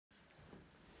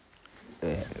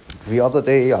The other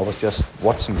day I was just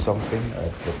watching something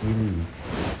that really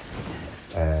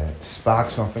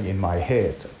sparked something in my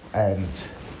head, and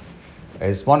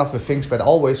it's one of the things that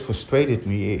always frustrated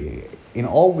me in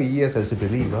all the years as a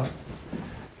believer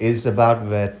is about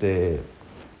that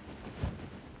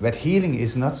healing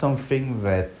is not something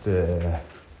that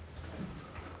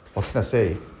what can I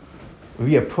say?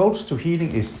 The approach to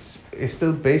healing is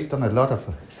still based on a lot of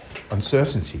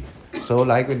uncertainty. So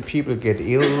like when people get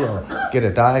ill or get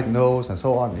a diagnosis and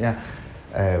so on,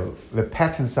 the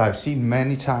patterns I've seen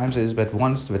many times is that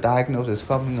once the diagnosis is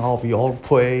coming out, we all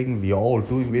praying, we all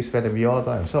doing this, that and the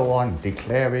other, and so on,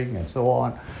 declaring and so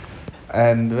on.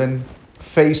 And then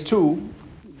phase 2,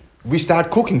 we start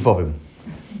cooking for them.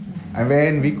 And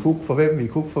then we cook for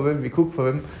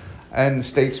them, and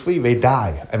stage 3, they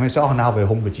die. And we say, oh, now we're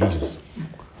home with Jesus.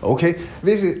 Okay,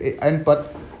 this is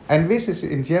this is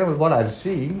in general what I've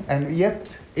seen, and yet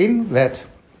in that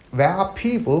there are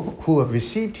people who have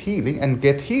received healing and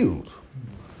get healed.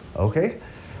 Okay,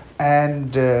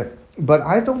 and but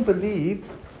I don't believe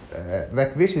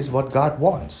that this is what God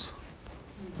wants.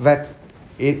 That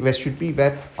there should be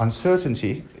that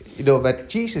uncertainty. That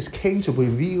Jesus came to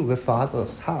reveal the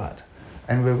Father's heart,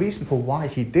 and the reason for why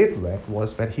he did that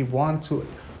was that he wanted to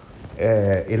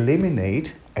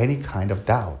eliminate any kind of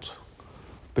doubt,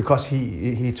 because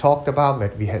he talked about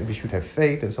that we should have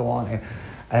faith and so on,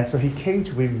 and so he came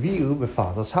to reveal the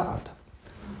Father's heart,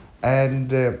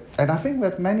 and I think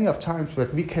that many of times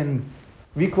that we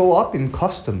grow up in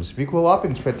customs, we grow up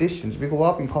in traditions, we grow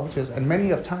up in cultures, and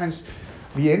many of times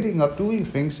we ending up doing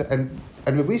things, and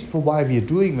the reason for why we are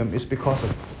doing them is because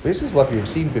of this is what we have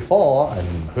seen before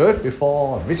and heard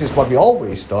before, this is what we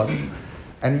always done.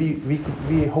 And we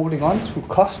holding on to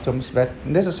customs that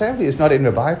necessarily is not in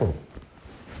the Bible.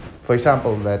 For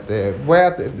example, that the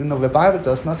Bible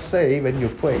does not say when you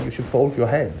pray you should fold your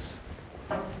hands.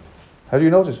 Have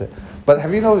you noticed it? But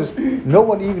have you noticed no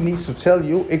one even needs to tell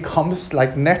you, it comes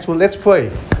like natural. Let's pray.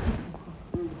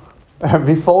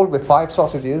 We fold with 5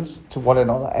 sausages to one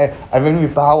another, and then we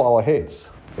bow our heads.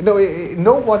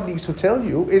 No one needs to tell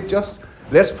you. It's just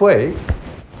let's pray.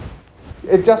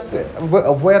 It just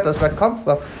where does that come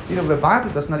from? The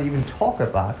Bible does not even talk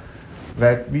about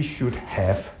that we should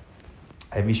have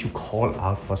and we should call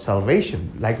out for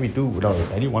salvation like we do.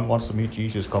 If anyone wants to meet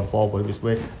Jesus, come forward this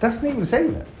way. Doesn't even say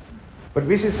that. But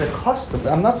this is a custom.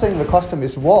 I'm not saying the custom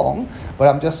is wrong, but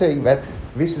I'm just saying that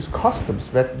this is customs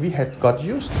that we had got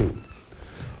used to.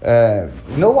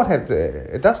 No one had.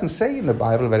 It doesn't say in the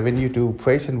Bible that when you do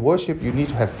praise and worship, you need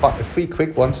to have 3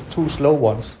 quick ones, 2 slow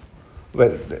ones.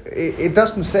 But it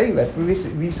doesn't say that.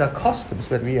 These are customs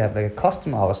that we have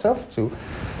accustomed ourselves to.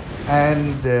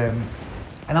 And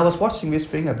I was watching this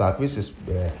thing about the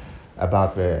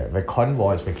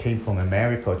convoys that came from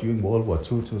America during World War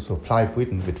II to supply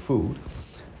Britain with food.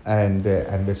 And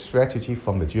the strategy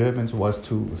from the Germans was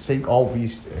to sink all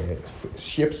these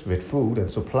ships with food and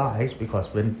supplies, because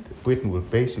when Britain would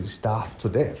basically starve to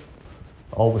death.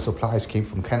 All the supplies came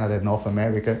from Canada and North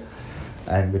America,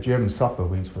 and the German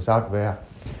submarines was out there,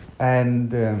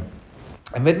 and then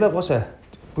there was a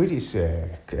British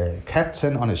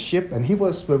captain on a ship, and he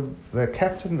was the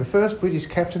captain, the first British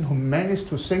captain who managed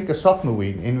to sink a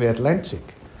submarine in the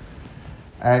Atlantic.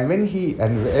 And when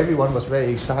everyone was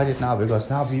very excited now, because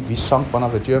now we sunk one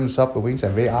of the German submarines,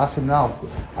 and they asked him now,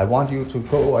 I want you to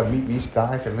go and meet these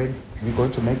guys, and then we're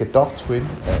going to make a doctrine.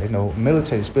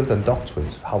 Military is built on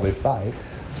doctrines, how they fight.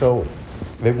 So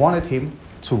they wanted him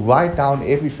to write down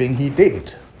everything he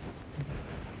did.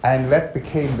 And that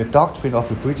became the doctrine of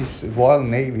the British Royal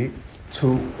Navy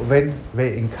to when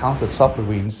they encountered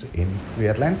submarines in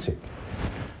the Atlantic.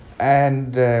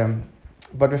 And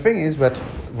but the thing is that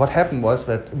what happened was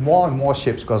that more and more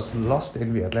ships got lost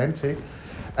in the Atlantic,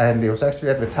 and it was actually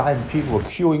at the time people were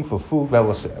queuing for food. There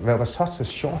was such a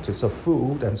shortage of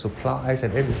food and supplies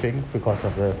and everything because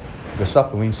of the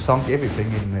submarines sunk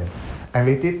everything in there. And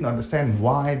they didn't understand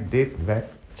why did that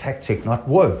tactic not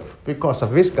work, because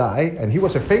of this guy, and he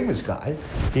was a famous guy.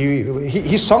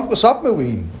 He sunk the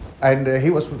submarine, and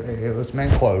it was a man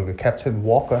called Captain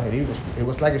Walker, and he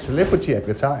was like a celebrity at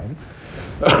the time.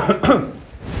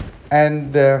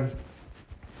 And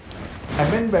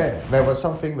then there was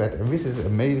something that, and this is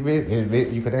amazing,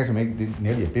 you could actually make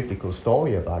nearly a biblical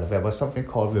story about it. There was something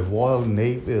called the Royal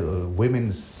Naval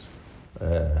Women's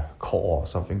Corps or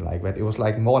something like that. It was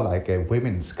more like a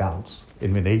women's scouts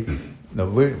in the Navy.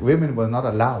 Women were not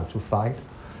allowed to fight.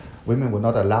 Women were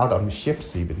not allowed on the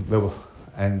ships even.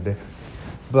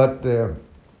 But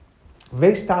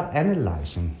they start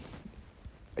analyzing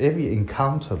every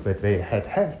encounter that they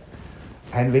had,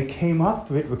 and they came up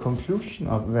with the conclusion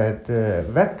of that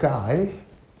that guy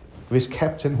this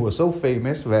captain who was so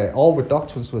famous, where all the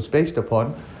doctrines was based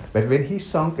upon, but when he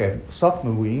sunk a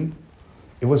submarine,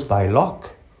 it was by luck.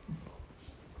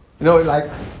 Like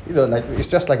it's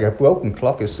just like a broken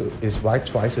clock is right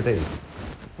twice a day.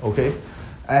 Okay,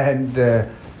 and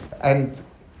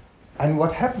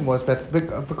what happened was that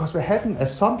because we had an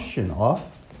assumption of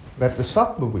that the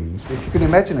submarines, if you can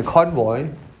imagine a convoy,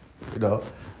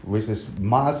 which is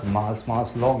miles and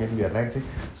miles long in the Atlantic,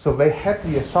 so they had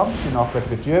the assumption of that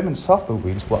the German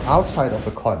submarines were outside of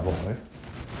the convoy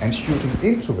and shooting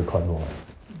into the convoy.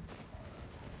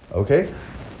 Okay,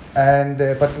 and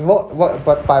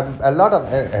but by a lot of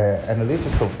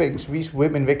analytical things, these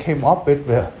women, they came up with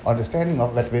the understanding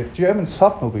of that the German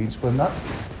submarines were not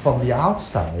from the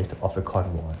outside of the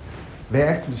convoy; they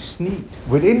actually sneaked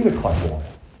within the convoy.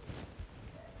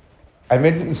 And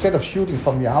then instead of shooting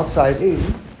from the outside in,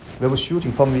 they were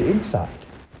shooting from the inside.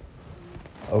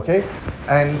 Okay,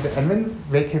 and then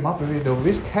they came up with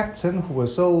this captain who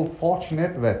was so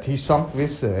fortunate that he sunk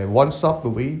this one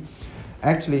submarine.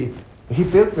 Actually, he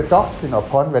built the doctrine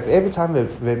upon that every time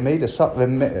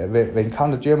they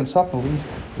encountered German submarines,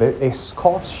 the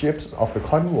escort ships of the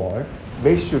convoy,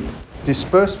 they should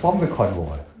disperse from the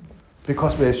convoy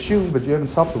because they assumed the German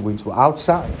submarines were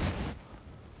outside.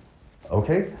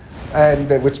 Okay, and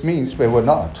which means they were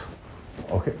not.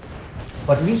 Okay,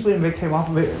 but these women, they came up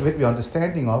with the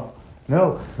understanding of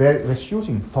no, they're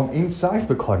shooting from inside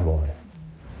the convoy.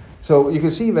 So you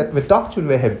can see that the doctrine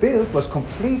they had built was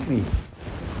completely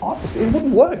opposite. It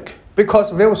wouldn't work because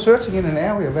they were searching in an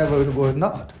area where they were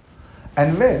not.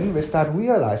 And then they start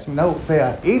realizing, no, they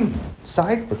are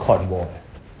inside the convoy.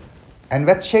 And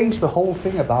that changed the whole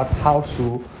thing about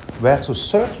where to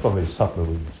search for these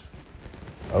submarines.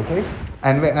 Okay?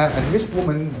 And this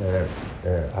woman,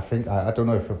 I think, I don't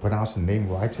know if I pronounce her name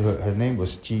right, her name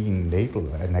was Jean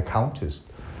Nagel, an accountist.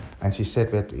 And she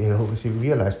said that she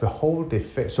realized the whole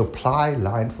supply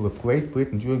line for Great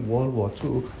Britain during World War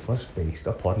II was based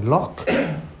upon luck.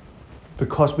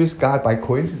 Because this guy, by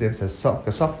coincidence, has sunk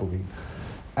a submarine.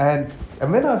 And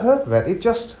when I heard that, it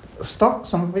just stuck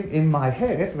something in my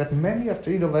head that many of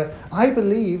that I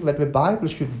believe that the Bible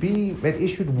that it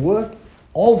should work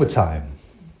all the time.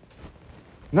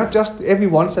 Not just every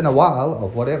once in a while or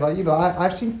whatever.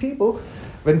 I've seen people,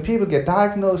 when people get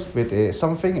diagnosed with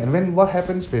something, and then what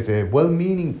happens with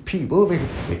well-meaning people, they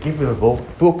give you a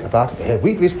book about,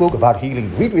 read this book about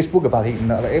healing, read this book about healing.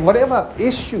 Whatever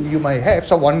issue you may have,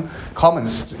 someone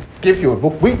comes, give you a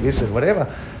book, read this and whatever.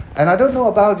 And I don't know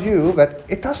about you, but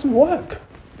it doesn't work.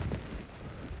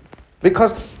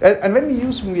 Because, and when we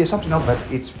use the assumption of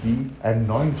that it's the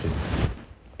anointing.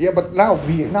 Yeah, but now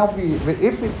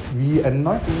if it's the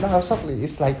anointing, now suddenly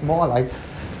it's more like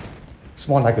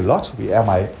a lottery. Am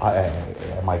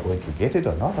I going to get it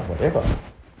or not, or whatever?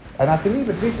 And I believe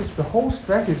that this is the whole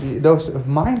strategy, those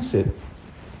mindset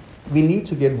we need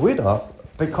to get rid of,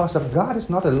 because of God is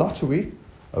not a lottery.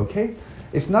 Okay,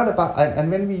 it's not about, and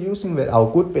when we're using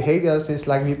our good behaviors, it's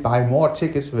like we buy more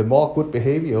tickets, the more good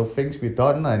behavioral things we've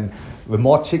done, and the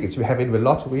more tickets we have in the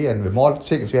lottery, and the more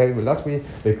tickets we have in the lottery,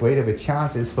 the greater the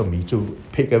chances for me to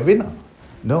pick a winner.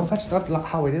 No, that's not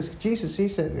how it is. Jesus, he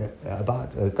said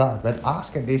about God, that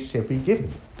ask and it shall be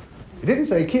given. He didn't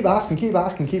say keep asking,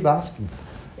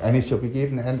 and it shall be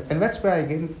given. And that's where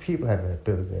again people have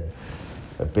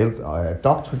built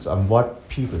doctrines on what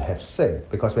people have said.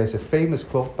 Because there's a famous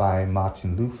quote by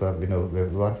Martin Luther, the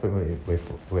one from the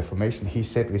Reformation. He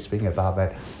said this thing about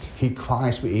that he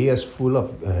cries with ears full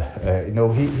of,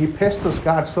 he pesters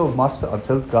God so much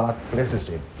until God blesses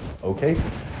him. Okay?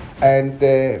 And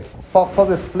for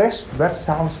the flesh, that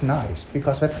sounds nice,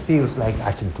 because that feels like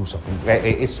I can do something.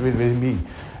 It's really me.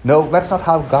 No, that's not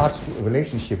how God's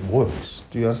relationship works.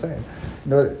 Do you understand?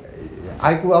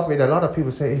 I grew up with a lot of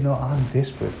people say, I'm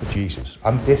desperate for Jesus.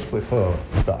 I'm desperate for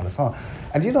God.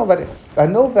 And but I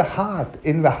know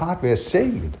in the heart we're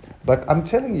saying it. But I'm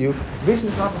telling you, this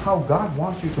is not how God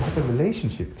wants you to have a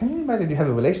relationship. Can you imagine you have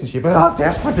a relationship and I'm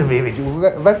desperate to be with you?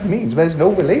 That means there's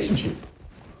no relationship.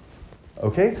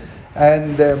 Okay,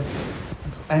 and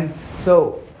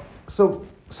so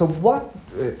what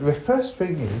the first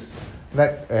thing is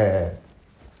that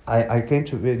I came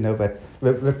to know that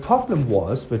the problem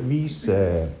was with these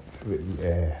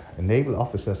naval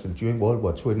officers during World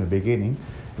War II in the beginning,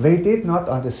 they did not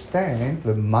understand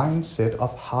the mindset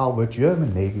of how the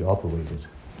German Navy operated.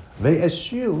 They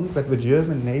assumed that the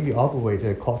German Navy operated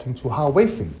according to how they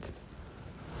think.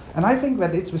 And I think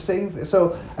that it's the same.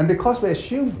 So, and because they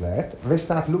assume that, they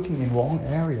start looking in wrong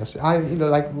areas.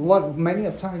 Many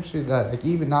of times,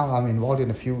 even now, I'm involved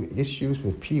in a few issues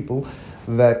with people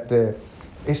that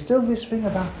it's still this thing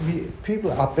about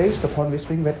people are based upon this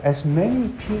thing that as many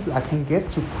people I can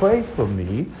get to pray for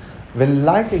me, the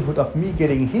likelihood of me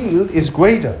getting healed is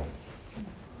greater.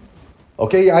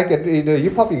 Okay, I get,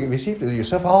 you probably received it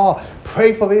yourself. Oh,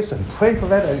 pray for this and pray for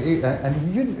that,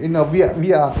 and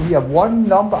we are one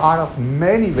number out of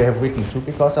many we have written to,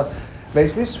 because of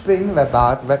there's this thing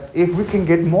about that if we can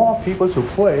get more people to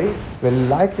pray, the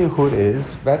likelihood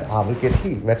is that I will get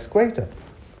healed. That's greater.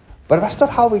 But that's not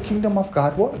how the kingdom of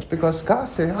God works, because God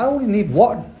says, I only need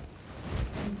one.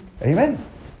 Amen.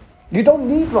 You don't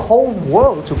need the whole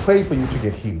world to pray for you to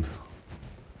get healed.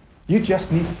 You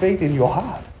just need faith in your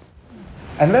heart.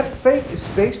 And that faith is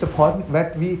based upon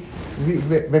that we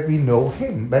know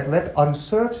Him, that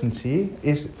uncertainty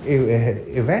is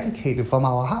eradicated from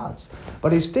our hearts.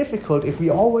 But it's difficult if we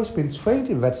always been trained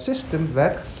in that system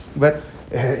that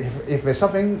if there's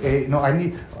something,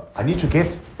 I need to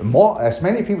get as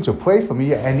many people to pray for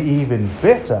me, and even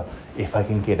better if I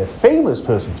can get a famous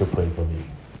person to pray for me.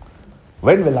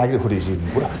 When the likelihood is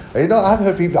even worse. I've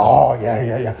heard people,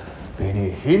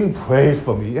 Benny Hinn prayed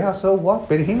for me. Yeah, so what?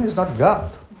 Benny Hinn is not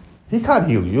God. He can't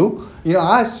heal you.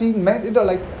 I've seen men,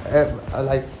 but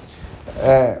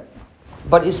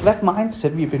it's that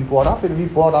mindset we've been brought up in. We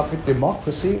brought up with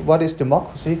democracy. What is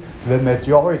democracy? The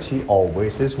majority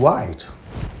always is right.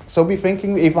 So we're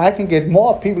thinking, if I can get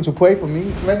more people to pray for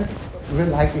me, then the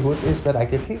likelihood is that I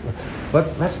get healed.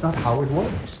 But that's not how it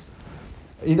works.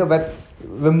 But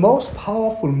the most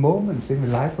powerful moments in the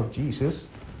life of Jesus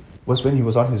was when he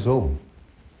was on his own.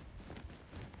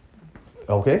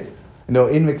 Okay?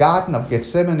 In the Garden of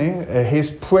Gethsemane, his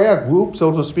prayer group,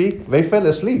 so to speak, they fell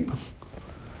asleep.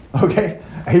 Okay?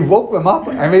 He woke them up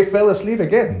and they fell asleep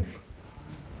again.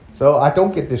 So I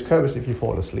don't get discouraged if you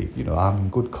fall asleep. I'm in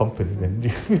good company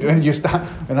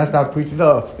when I start preaching.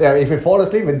 If you fall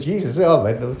asleep in Jesus,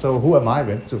 so who am I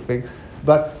then to think?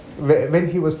 But when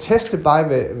he was tested by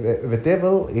the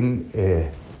devil in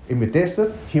the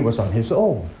desert, he was on his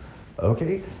own.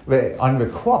 Okay, on the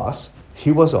cross,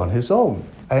 he was on his own,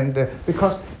 and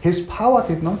because his power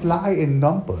did not lie in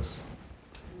numbers,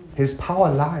 his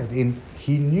power lied in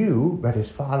he knew that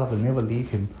his Father will never leave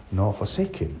him nor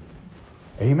forsake him.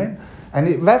 Amen.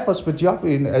 And that was the job,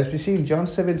 as we see in John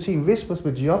 17, this was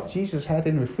the job Jesus had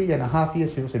in the 3.5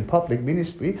 years he was in public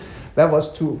ministry. That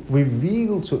was to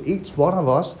reveal to each one of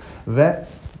us that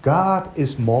God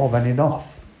is more than enough.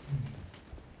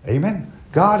 Amen.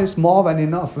 God is more than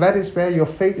enough. That is where your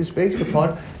faith is based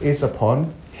upon, is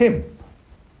upon Him.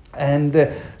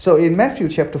 And so in Matthew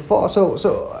chapter 4,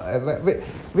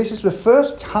 this is the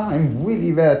first time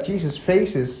really where Jesus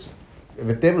faces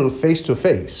the devil face to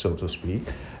face, so to speak.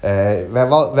 There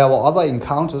were other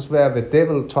encounters where the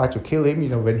devil tried to kill him,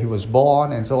 when he was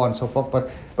born and so on and so forth.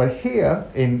 But here,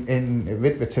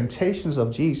 with the temptations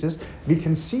of Jesus, we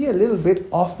can see a little bit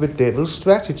of the devil's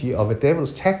strategy, of the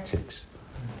devil's tactics.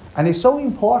 And it's so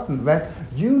important that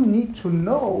you need to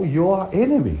know your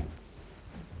enemy.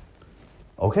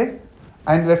 Okay?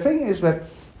 And the thing is that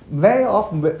very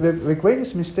often, the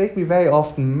greatest mistake we very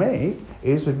often make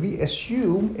is that we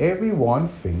assume everyone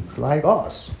thinks like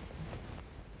us.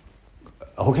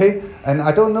 Okay? And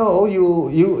I don't know,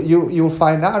 you'll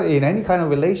find out in any kind of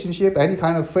relationship, any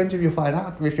kind of friendship, you find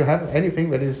out if you have anything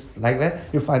that is like that,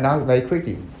 you find out very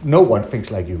quickly. No one thinks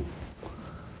like you.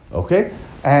 Okay?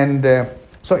 And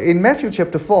so in Matthew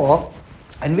chapter 4,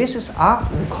 and this is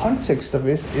after, the context of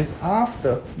this is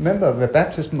after, remember, the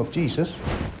baptism of Jesus.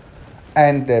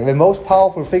 And the most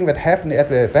powerful thing that happened at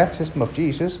the baptism of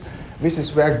Jesus, this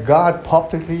is where God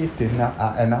publicly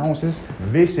announces,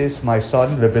 this is my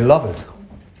son, the beloved.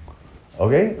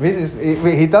 Okay?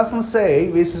 He doesn't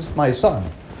say, this is my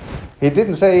son. He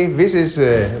didn't say, this is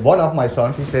one of my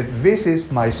sons. He said, this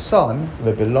is my son,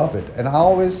 the beloved. And I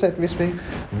always said this thing,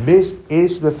 this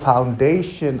is the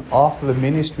foundation of the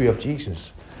ministry of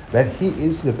Jesus. That he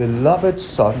is the beloved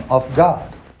Son of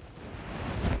God.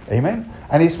 Amen?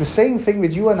 And it's the same thing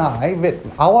with you and I, that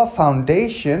our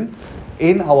foundation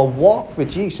in our walk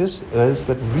with Jesus is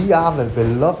that we are the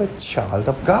beloved child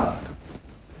of God.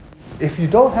 If you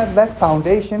don't have that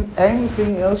foundation,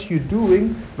 anything else you're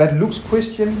doing that looks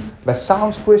Christian, that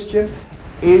sounds Christian,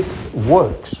 is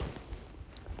works.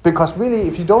 Because really,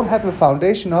 if you don't have the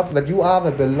foundation of that you are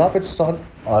the beloved son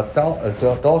or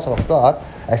daughter of God,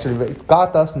 actually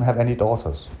God doesn't have any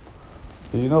daughters.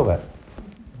 Do you know that?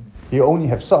 He only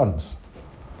has sons.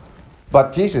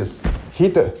 But Jesus,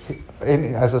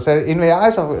 as I said, in the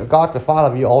eyes of God the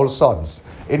Father, we are all sons.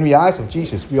 In the eyes of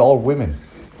Jesus, we are all women.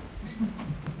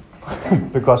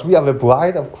 Because we are the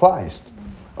bride of Christ.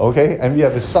 Okay? And we are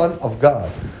the Son of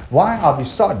God. Why are we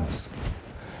sons?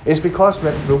 It's because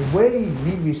that the way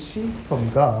we receive from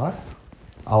God,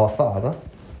 our Father,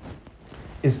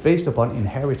 is based upon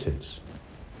inheritance.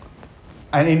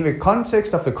 And in the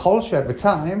context of the culture at the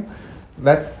time,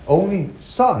 that only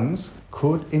sons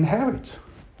could inherit.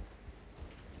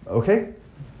 Okay?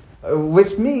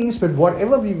 Which means that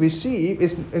whatever we receive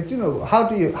is,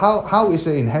 how is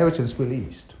the inheritance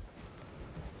released?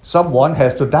 Someone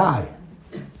has to die.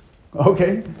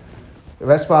 Okay?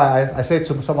 That's why I said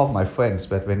to some of my friends,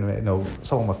 but when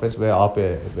some of my friends were up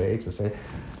at the age,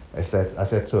 I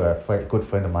said to a good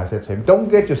friend of mine, I said to him, don't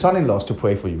get your son-in-laws to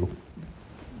pray for you.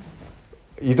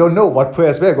 You don't know what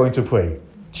prayers we're going to pray.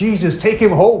 Jesus, take him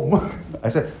home. I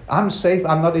said, I'm safe.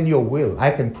 I'm not in your will.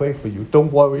 I can pray for you.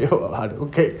 Don't worry about it.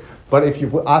 Okay. But if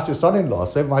you ask your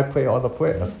son-in-laws, they might pray other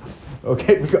prayers.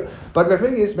 Okay. But the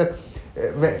thing is that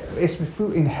it's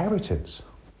through inheritance.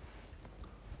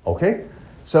 Okay.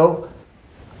 So,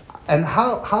 and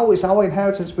how is our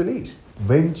inheritance released?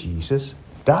 When Jesus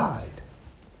died.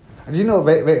 And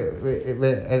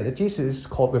Jesus is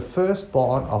called the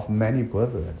firstborn of many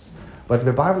brethren. But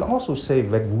the Bible also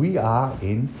says that we are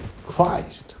in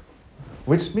Christ.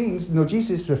 Which means,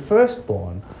 Jesus is the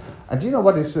firstborn. And do you know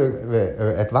what is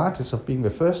the advantage of being the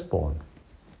firstborn?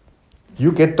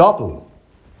 You get double.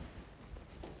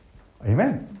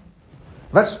 Amen.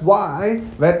 That's why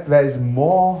that there is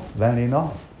more than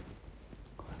enough.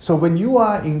 So when you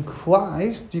are in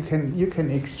Christ, you can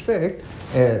expect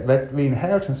that the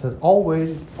inheritance has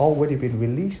already been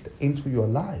released into your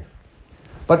life.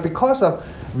 But because of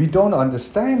we don't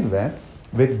understand that,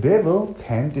 the devil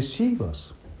can deceive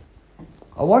us.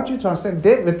 I want you to understand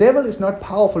the devil is not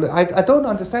powerful. I don't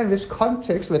understand this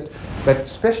context that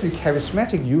especially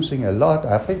charismatic using a lot.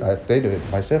 I think I did it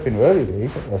myself in early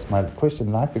days as my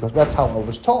Christian life because that's how I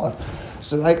was taught.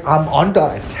 So like I'm under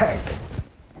attack.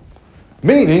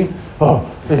 Meaning,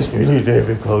 it's really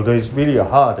difficult, it's really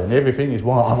hard, and everything is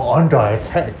wrong. I'm under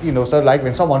attack. So like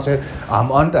when someone said,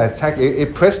 I'm under attack,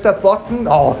 it pressed a button,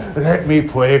 let me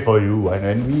pray for you. And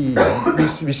then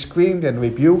we screamed and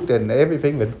rebuked and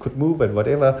everything that could move and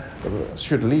whatever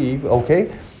should leave,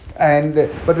 okay?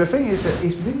 But the thing is that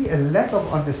it's really a lack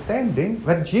of understanding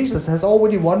that Jesus has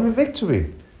already won the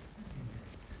victory.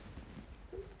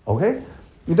 Okay?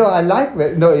 I like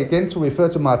that, again to refer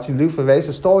to Martin Luther, there is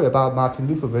a story about Martin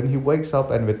Luther when he wakes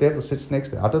up and the devil sits next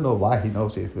to him. I don't know why he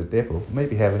knows it's the devil.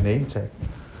 Maybe have a name tag.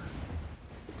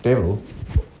 Devil.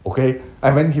 Okay?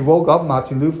 And when he woke up,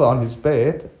 Martin Luther on his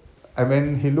bed, and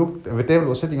when he looked, the devil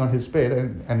was sitting on his bed,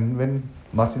 and when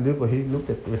Martin Luther, he looked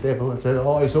at the devil and said,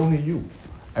 it's only you.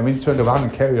 And then he turned around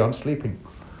and carried on sleeping.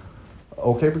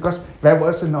 Okay? Because there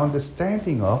was an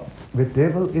understanding of the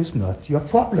devil is not your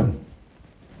problem.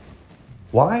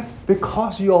 Why?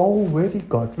 Because you already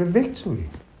got the victory.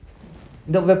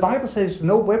 The Bible says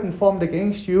no weapon formed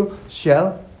against you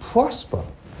shall prosper.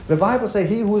 The Bible says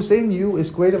he who is in you is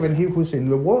greater than he who is in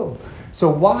the world. So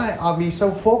why are we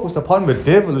so focused upon the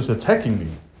devil is attacking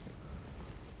me?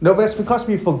 No, that's because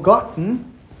we've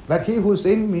forgotten that he who is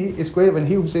in me is greater than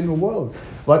he who is in the world.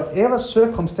 Whatever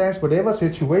circumstance, whatever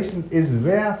situation is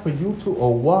there for you to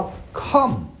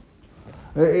overcome.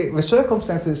 The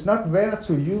circumstance is not there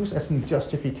to use as a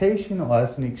justification or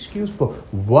as an excuse for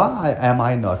why am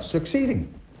I not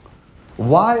succeeding?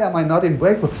 Why am I not in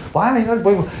breakthrough? Why am I not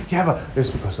breakthrough? Yeah, but it's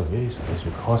because of this, it's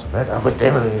because of that. The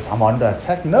devil is, I'm under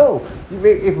attack. No,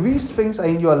 if these things are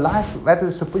in your life, that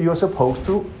is you're supposed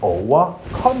to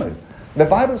overcome it. The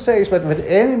Bible says that the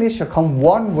enemy shall come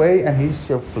one way and he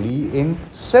shall flee in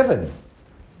seven.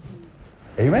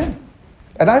 Amen.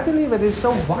 And I believe it is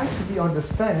so vital to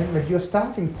understand that your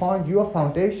starting point, your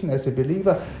foundation as a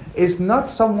believer, is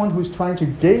not someone who's trying to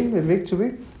gain the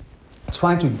victory,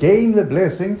 trying to gain the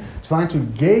blessing, trying to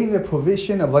gain the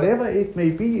provision, or whatever it may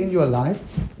be in your life.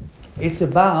 It's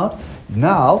about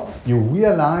now you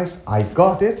realize I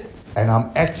got it and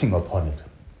I'm acting upon it.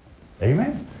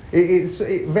 Amen.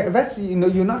 That's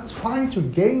you're not trying to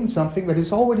gain something that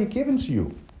is already given to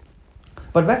you.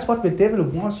 But that's what the devil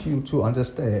wants you to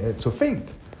understand, to think.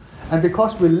 And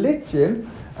because religion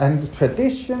and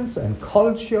traditions and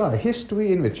culture and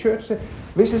history in the church,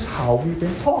 this is how we've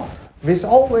been taught. It's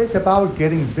always about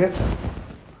getting better.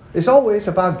 It's always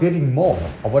about getting more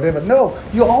or whatever. No,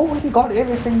 you already got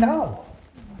everything now.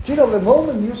 Do you know, the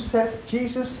moment you said,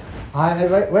 Jesus, I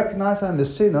recognize I'm a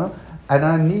sinner and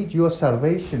I need your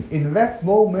salvation, in that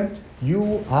moment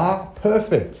you are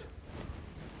perfect.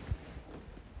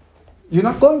 You're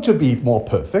not going to be more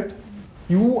perfect.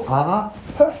 You are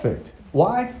perfect.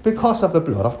 Why? Because of the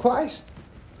blood of Christ.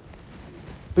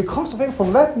 Because of it,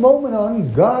 from that moment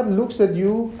on, God looks at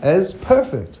you as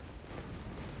perfect.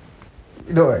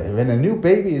 When a new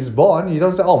baby is born, you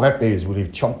don't say, oh, that baby is really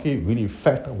chunky, really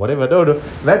fat, or whatever. No.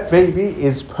 That baby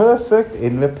is perfect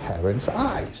in the parents'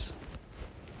 eyes.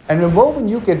 And the moment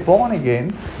you get born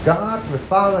again, God, the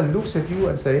Father, looks at you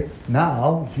and says,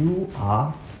 now you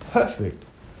are perfect.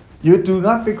 You do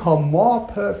not become more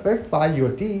perfect by your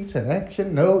deeds and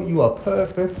action. No, you are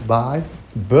perfect by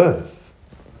birth.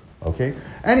 Okay?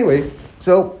 Anyway,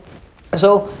 so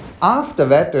after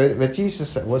that, when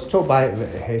Jesus was told by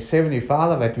his heavenly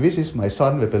Father that this is my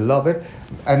Son, the beloved,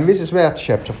 and this is where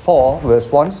chapter 4, verse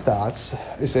 1 starts.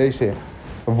 It says here,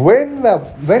 when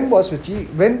was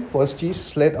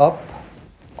Jesus led up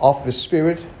of the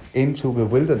Spirit into the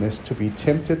wilderness to be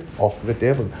tempted of the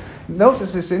devil?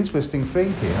 Notice this interesting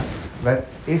thing here, that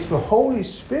it's the Holy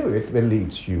Spirit that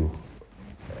leads you,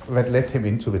 that led him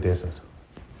into the desert.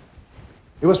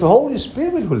 It was the Holy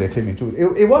Spirit who led him into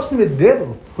it. It wasn't the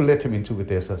devil who led him into the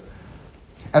desert.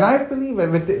 And I believe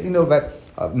that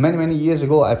many years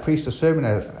ago I preached a sermon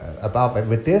about that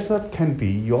the desert can be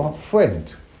your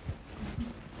friend.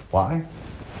 Why?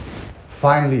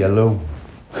 Finally alone.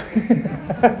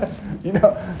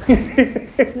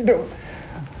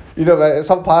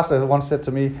 Some pastors once said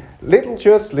to me, little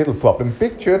church, little problem,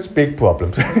 big church, big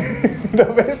problems.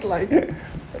 It's like,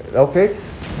 okay.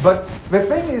 But the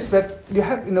thing is that you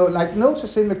have,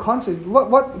 notice in the context,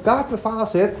 what God the Father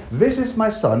said, this is my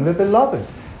Son, the beloved.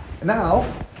 Now,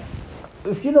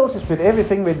 if you notice with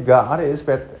everything with God is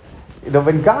that,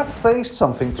 when God says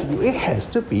something to you, it has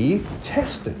to be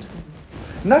tested.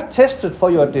 Not tested for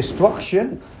your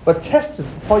destruction, but tested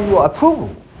for your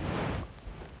approval.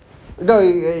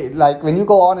 Like when you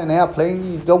go on an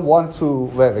airplane, you don't want to,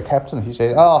 where the captain, he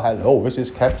says, oh, hello, this is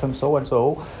Captain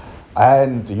so-and-so,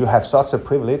 and you have such a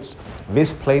privilege.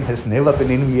 This plane has never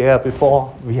been in the air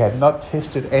before. We have not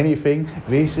tested anything.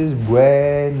 This is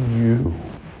brand new.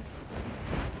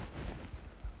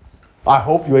 I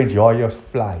hope you enjoy your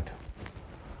flight.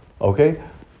 Okay?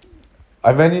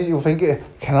 And then you think,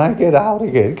 can I get out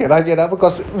again? Can I get out?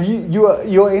 Because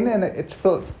you're in a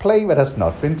plane that has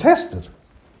not been tested.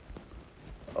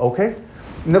 Okay?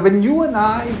 Now, when you and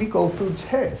I, we go through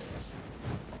tests,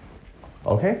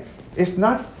 okay? It's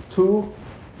not to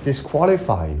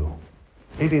disqualify you.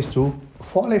 It is to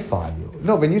qualify you.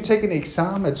 No, when you take an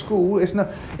exam at school, it's not,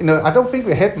 I don't think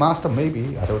the headmaster,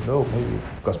 maybe, I don't know, maybe,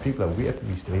 because people are weird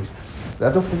these days. I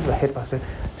don't think the headmaster said,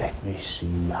 let me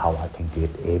see how I can get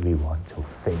everyone to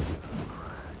fail.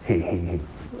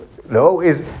 No,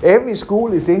 every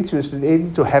school is interested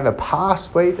in to have a pass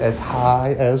rate as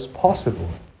high as possible.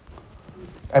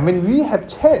 And when we have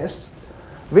tests,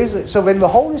 so when the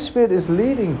Holy Spirit is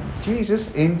leading Jesus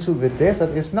into the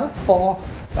desert, it's not for,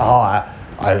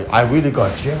 I really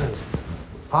got jealous.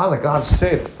 Father God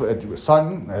said,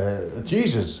 Son,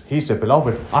 Jesus, he's the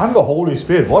beloved. I'm the Holy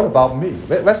Spirit. What about me?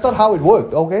 That's not how it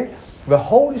worked, okay? The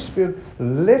Holy Spirit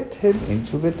led him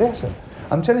into the desert.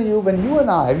 I'm telling you, when you and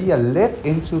I, we are led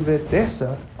into the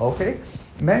desert, okay,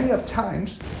 many of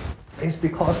times it's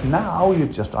because now you're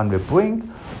just on the brink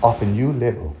of a new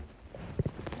level.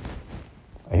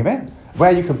 Amen?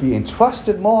 Where you can be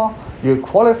entrusted more, you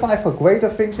qualify for greater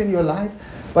things in your life,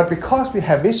 but because we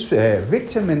have this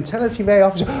victim mentality very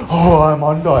often, I'm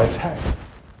under attack.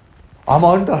 I'm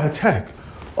under attack.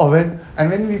 When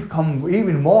we become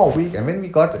even more weak, and when we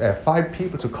got 5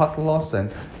 people to cuddle us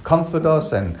and comfort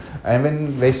us, and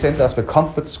when they send us the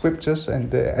comfort scriptures,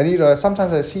 and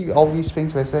sometimes I see all these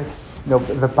things where I say,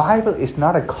 the Bible is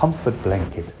not a comfort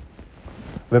blanket.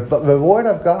 The Word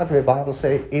of God, the Bible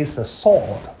says, is a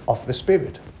sword of the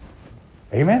Spirit.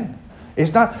 Amen.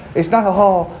 It's not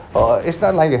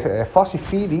like a fuzzy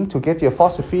feeling to get your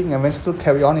fuzzy feeling and then still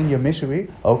carry on in your misery.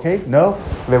 Okay? No.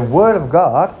 The Word of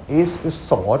God is the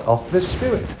sword of the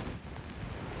Spirit.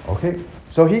 Okay?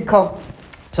 So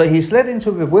he's led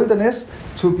into the wilderness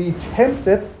to be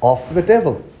tempted of the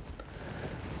devil.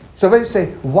 So when you say,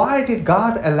 why did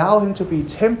God allow him to be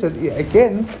tempted?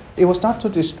 Again, it was not to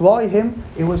destroy him,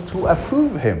 it was to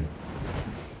approve him.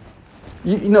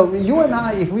 You and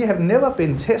I, if we have never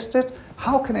been tested,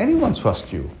 how can anyone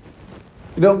trust you?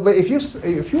 But if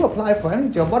you apply for any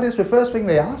job, what is the first thing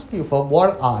they ask you for?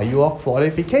 What are your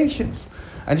qualifications?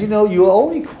 And you're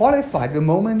only qualified the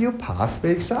moment you pass the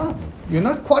exam. You're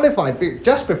not qualified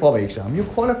just before the exam. You're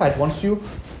qualified once you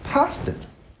passed it.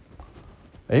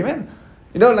 Amen.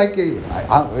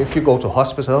 If you go to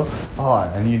hospital,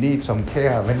 and you need some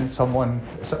care, when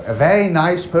a very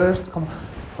nice person come,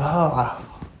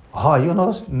 you're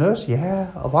a nurse? Yeah.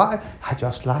 Why? I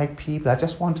just like people. I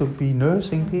just want to be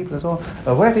nursing people and so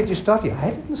on. Where did you study?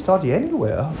 I didn't study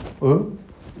anywhere.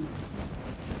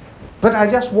 But I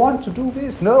just want to do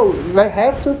this. No, they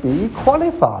have to be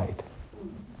qualified.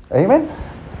 Amen.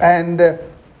 And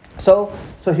so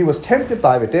he was tempted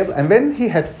by the devil, and when he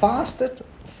had fasted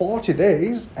 40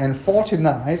 days and 40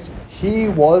 nights, he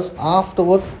was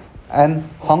afterward and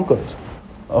hungered.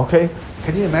 Okay?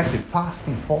 Can you imagine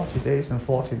fasting 40 days and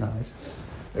 40 nights?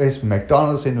 It's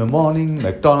McDonald's in the morning,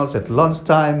 McDonald's at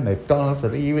lunchtime, McDonald's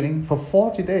at evening for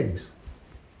 40 days.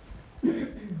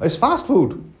 It's fast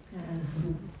food.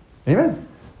 Amen?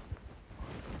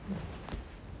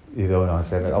 You don't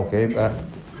understand that, okay?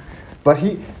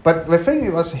 But the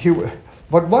thing was,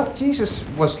 but what Jesus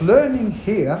was learning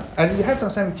here, and you have to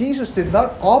understand, Jesus did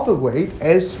not operate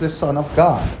as the Son of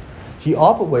God. He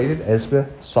operated as the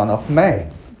Son of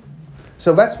Man.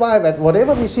 So that's why that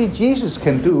whatever we see Jesus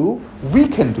can do, we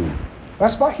can do.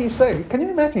 That's why he said, can you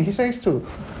imagine? He says to,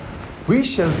 we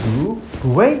shall do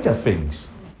greater things.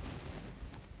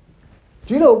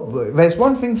 Do you know, there's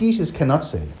one thing Jesus cannot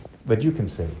say, but you can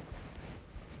say.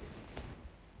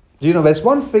 Do you know, there's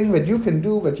one thing that you can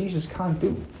do that Jesus can't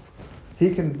do.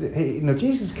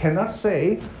 Jesus cannot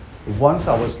say, once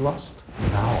I was lost,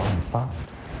 now I'm found.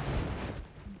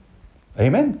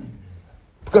 Amen?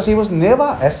 Because he was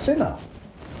never a sinner.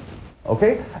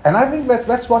 Okay? And I think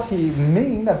that's what he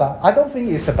mean about. I don't think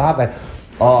it's about that,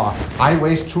 I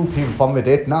raised 2 people from the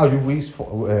dead, now you raise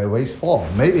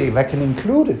 4. Maybe that can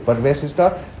include it, but this is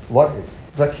not what.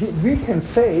 But we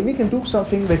can do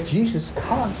something that Jesus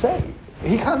can't say.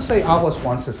 He can't say, I was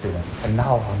once a sinner, and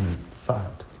now I'm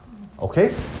found.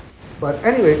 Okay? But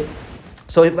anyway,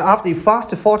 so after he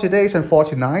fasted 40 days and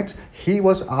 40 nights, he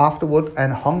was afterward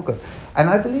and hungered. And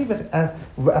I believe that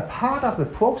a part of the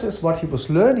process, what he was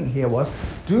learning here was,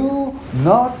 do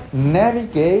not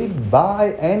navigate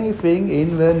by anything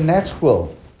in the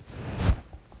natural.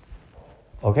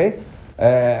 Okay?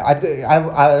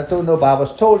 I don't know, but I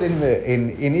was told in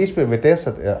Israel, the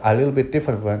desert a little bit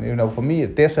different. For me, a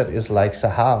desert is like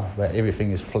Sahara, where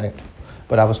everything is flat.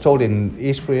 But I was told in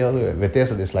Israel, the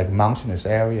desert is like mountainous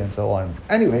area and so on.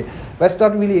 Anyway, that's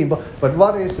not really important. But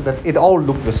what is it that it all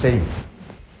looked the same?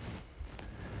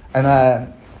 And I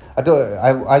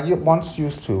once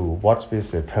used to watch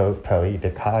this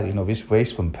Paris-Dakar, this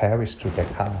race from Paris to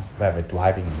Dakar, where we're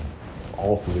driving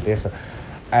all through the desert.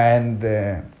 And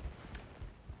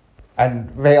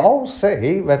they all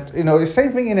say that, the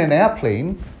same thing in an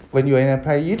airplane. When you're in an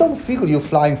airplane, you don't feel you're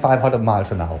flying 500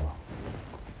 miles an hour.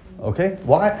 Okay?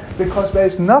 Why? Because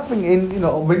there's nothing when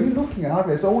you're looking out,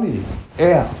 there's only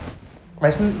air.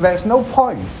 There's no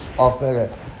points of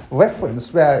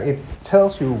reference where it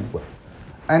tells you.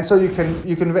 And so you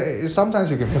can sometimes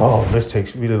you can think, this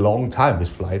takes really a long time, this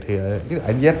flight here,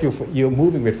 and yet you're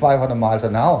moving with 500 miles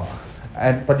an hour,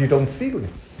 but you don't feel it.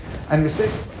 And the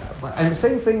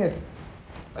same thing.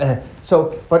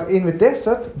 But in the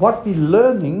desert, what we're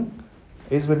learning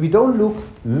is that we don't look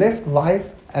left, right,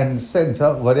 and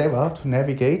center, whatever, to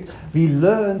navigate. We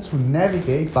learn to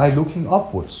navigate by looking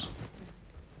upwards.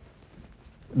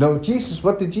 No,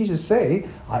 what did Jesus say?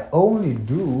 I only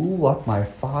do what my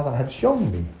Father has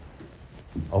shown me.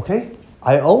 Okay?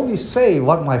 I only say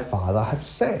what my Father has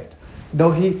said.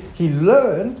 No, he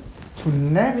learned to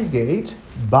navigate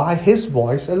by his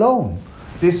voice alone,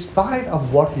 despite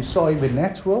of what he saw in the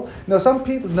natural. Now, some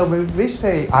people, when we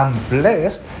say I'm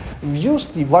blessed,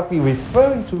 usually what we're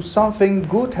referring to, something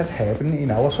good had happened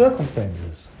in our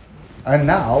circumstances. And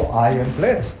now I am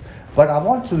blessed. But I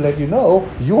want to let you know,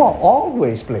 you are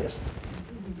always blessed.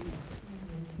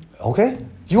 Okay?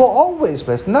 You are always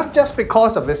blessed. Not just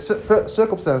because of the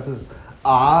circumstances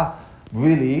are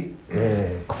really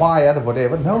quiet or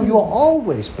whatever. No, you are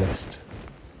always blessed.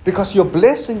 Because your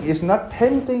blessing is not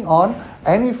depending on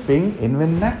anything in the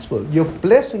natural. Your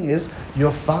blessing is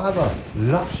your Father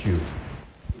loves you.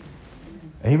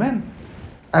 Amen.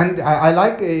 And I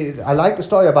like the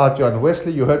story about John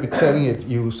Wesley. You heard me telling it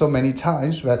you so many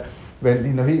times that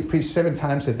when he preached 7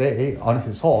 times a day on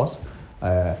his horse.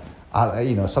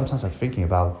 Sometimes I'm thinking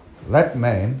about that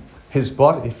man, his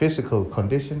body, physical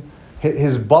condition.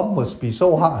 His bum must be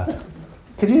so hard.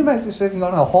 Can you imagine sitting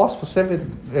on a horse for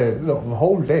 7 the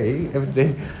whole day, every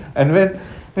day, and when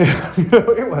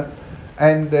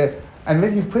and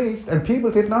when he preached, and people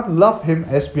did not love him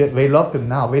as they love him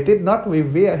now. They did not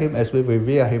revere him as we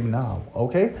revere him now.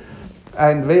 Okay,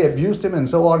 and they abused him and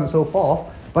so on and so forth.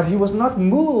 But he was not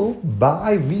moved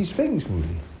by these things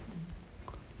really.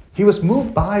 He was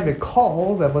moved by the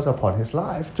call that was upon his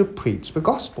life to preach the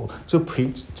gospel, to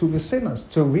preach to the sinners,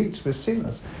 to reach the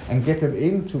sinners and get them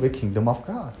into the kingdom of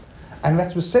God. And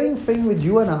that's the same thing with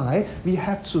you and I. We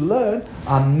have to learn,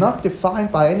 I'm not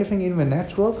defined by anything in the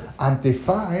natural. I'm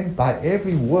defined by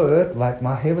every word like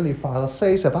my Heavenly Father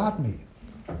says about me.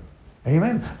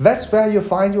 Amen. That's where you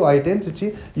find your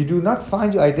identity. You do not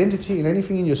find your identity in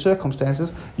anything in your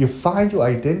circumstances. You find your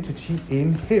identity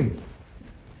in Him.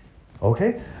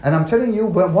 Okay? And I'm telling you,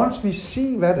 once we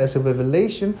see that as a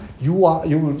revelation,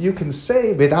 you can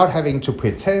say without having to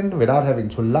pretend, without having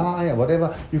to lie or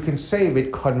whatever, you can say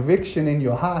with conviction in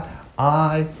your heart,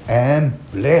 I am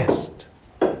blessed.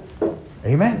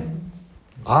 Amen.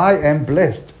 I am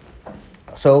blessed.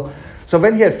 So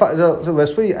when he had, so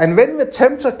verse 3, and when the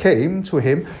tempter came to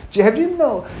him, have you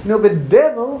know the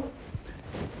devil,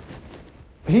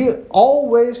 he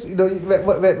always,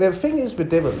 the thing is with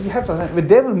the devil, you have to understand, the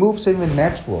devil moves in the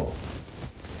natural.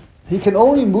 He can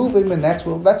only move in the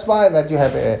natural. That's why that you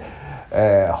have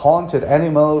haunted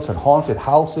animals and haunted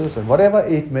houses and whatever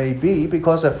it may be,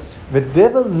 because the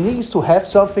devil needs to have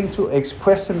something to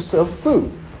express himself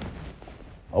through.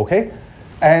 Okay?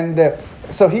 And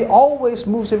so he always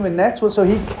moves in the natural. So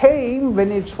he came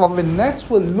when it's from the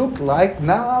natural look like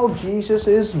now Jesus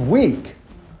is weak.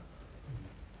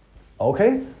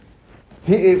 Okay?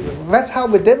 That's how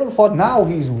the devil thought. Now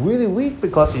he's really weak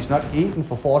because he's not eaten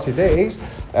for 40 days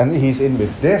and he's in the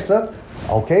desert.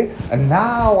 Okay? And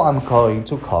now I'm going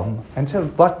to come and tell.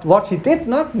 But what he did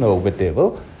not know, the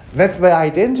devil, that the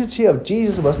identity of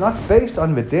Jesus was not based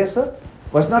on the desert,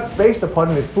 was not based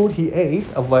upon the food he ate,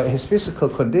 of his physical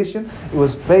condition. It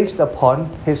was based upon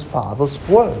his Father's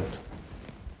word.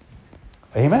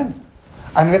 Amen.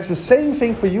 And it's the same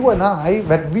thing for you and I,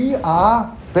 that we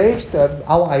are based,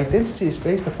 our identity is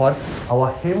based upon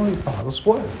our Heavenly Father's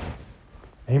word.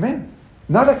 Amen.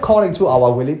 Not according to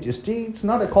our religious deeds,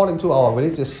 not according to our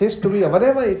religious history or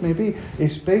whatever it may be.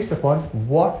 It's based upon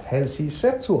what has He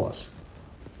said to us.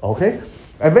 Okay?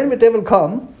 And when the devil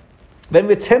come, when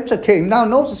the tempter came, now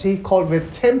notice he called the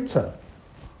tempter.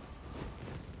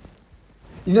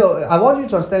 I want you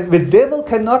to understand, the devil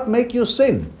cannot make you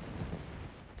sin.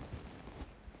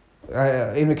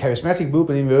 In the charismatic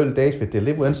movement in the early days with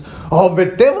deliverance,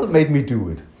 the devil made me do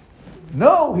it.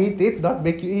 No, he did not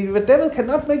make you. The devil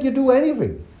cannot make you do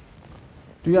anything.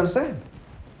 Do you understand?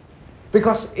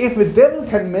 Because if the devil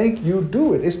can make you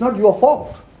do it, it's not your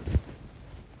fault.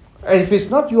 And if it's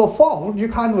not your fault, you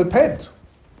can't repent.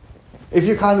 If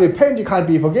you can't repent, you can't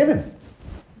be forgiven.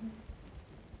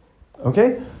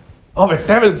 Okay? The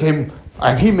devil came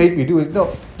and he made me do it.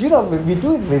 No, we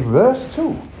do it reverse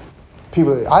too.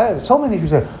 So many people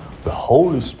say, the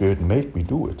Holy Spirit made me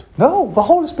do it. No, the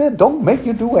Holy Spirit don't make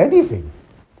you do anything.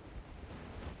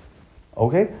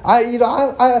 Okay?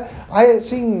 I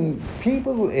seen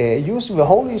people using the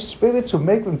Holy Spirit to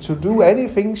make them to do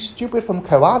anything stupid, from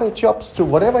karate chops to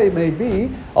whatever it may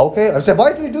be. Okay? I said,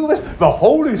 why do you do this? The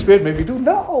Holy Spirit made me do.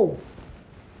 No.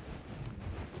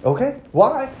 Okay?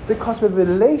 Why? Because the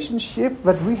relationship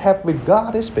that we have with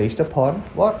God is based upon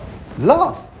what?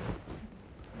 Love.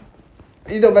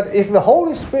 But if the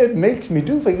Holy Spirit makes me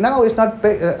do things, now it's not,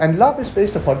 and love is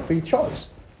based upon free choice.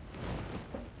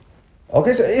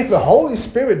 Okay, so if the Holy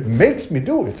Spirit makes me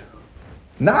do it,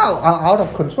 now I'm out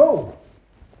of control.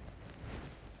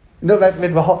 In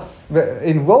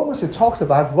Romans it talks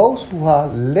about those who are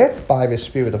led by the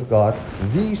Spirit of God.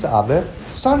 These are the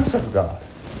sons of God.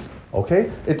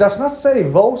 Okay? It does not say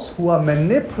those who are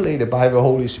manipulated by the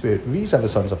Holy Spirit. These are the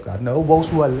sons of God. No, those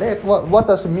who are led. What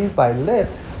does it mean by led?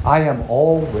 I am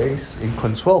always in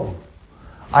control.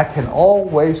 I can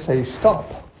always say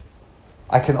stop.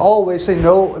 I can always say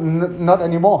no, not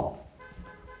anymore.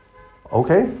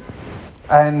 Okay?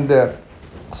 And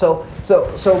so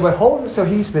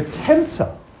he's the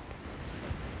tempter.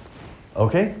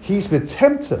 Okay? He's the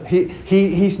tempter.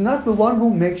 He's not the one who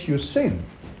makes you sin.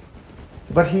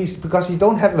 But because he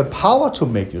don't have the power to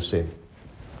make you sin.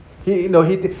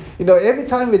 Every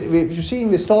time you see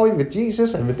in the story with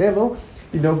Jesus and the devil,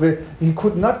 he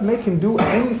could not make him do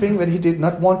anything that he did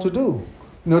not want to do.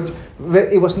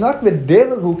 It was not the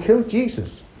devil who killed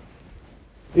Jesus.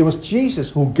 It was Jesus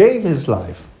who gave his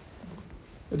life.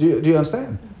 Do you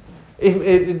understand?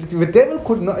 If the devil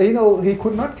could not, he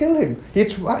could not kill him. He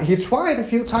tried a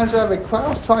few times. The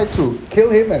crowds tried to kill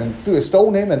him and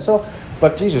stone him and so,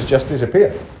 but Jesus just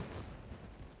disappeared.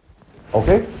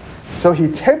 Okay, so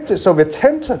the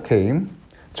tempter came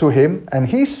to him and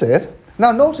he said.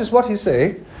 Now notice what he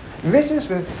said. This is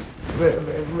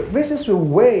the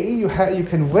way you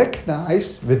can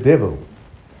recognize the devil.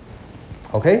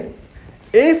 Okay?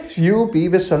 If you be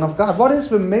the Son of God, what is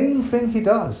the main thing he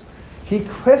does? He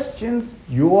questions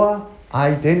your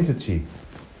identity.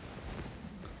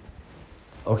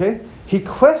 Okay? He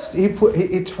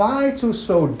tried to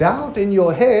sow doubt in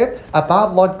your head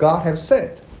about what God has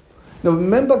said. Now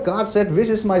remember, God said, "This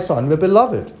is my Son, the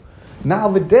beloved." Now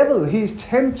the devil, he's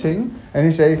tempting, and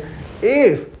he say,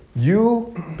 if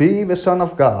you be the Son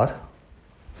of God,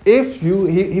 if you,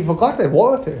 he forgot that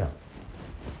word there.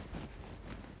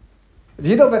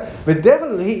 You know, the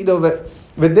devil,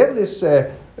 the devil is,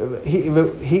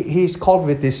 he's called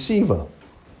the deceiver.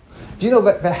 Do you know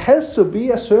that there has to be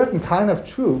a certain kind of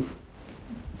truth,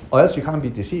 or else you can't be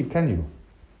deceived, can you?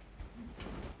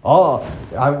 Oh,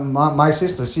 my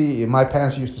sister, my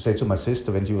parents used to say to my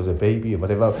sister when she was a baby or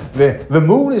whatever, the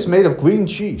moon is made of green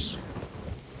cheese.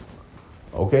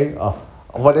 Okay, or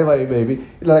whatever it may be.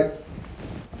 Like,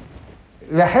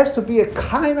 there has to be a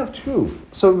kind of truth.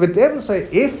 So the devil say,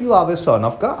 if you are the Son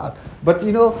of God. But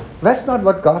you know, that's not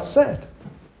what God said.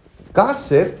 God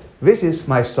said, this is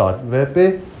my Son,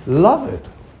 the beloved.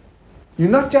 You're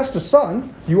not just a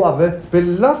son, you are the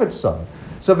beloved Son.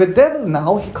 So the devil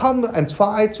now, he comes and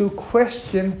try to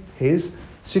question his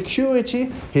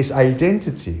security, his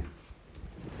identity.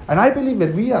 And I believe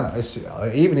that we are,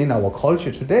 even in our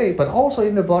culture today, but also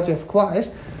in the body of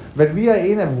Christ, that we are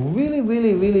in a really,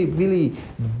 really, really, really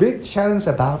big challenge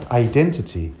about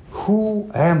identity. Who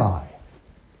am I?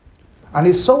 And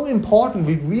it's so important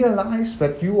we realize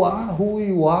that you are who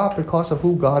you are because of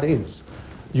who God is.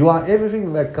 You are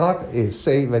everything that God is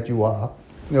saying that you are.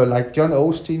 You know, like John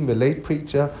Osteen, the late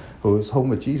preacher who is home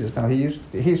with Jesus. Now he's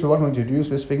the one who introduced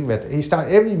this thing that he starts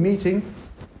every meeting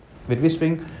with this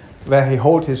thing where he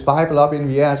holds his Bible up in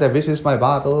the air and says, this is my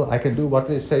Bible, I can do what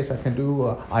it says I can do,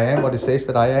 I am what it says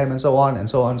that I am, and so on, and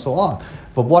so on, and so on.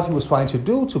 But what he was trying to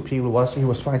do to people was he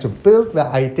was trying to build their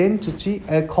identity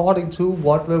according to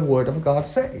what the Word of God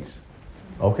says.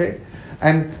 Okay?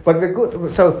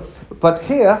 But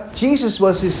here, Jesus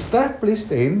was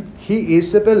established in, he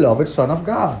is the beloved Son of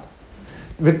God.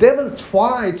 The devil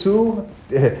tried to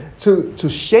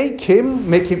shake him,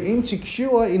 make him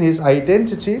insecure in his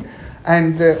identity,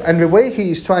 and the way he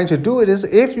is trying to do it is,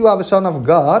 if you are the Son of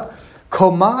God,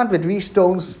 command that these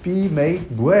stones be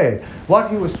made bread. What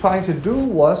he was trying to do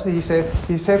was,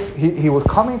 he was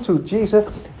coming to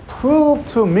Jesus, prove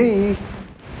to me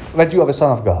that you are the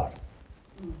Son of God.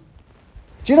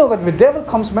 Do you know that the devil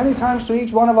comes many times to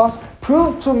each one of us?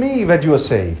 Prove to me that you are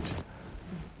saved.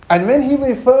 And when he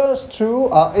refers to,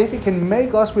 if he can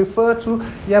make us refer to,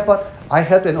 yeah, but I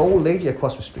helped an old lady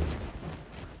across the street.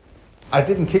 I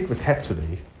didn't kick the cat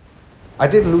today. I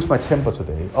didn't lose my temper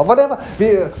today, or whatever.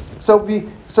 So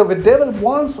the devil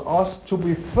wants us to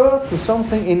refer to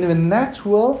something in the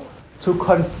natural to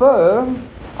confirm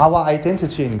our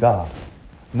identity in God.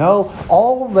 No,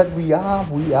 all that we are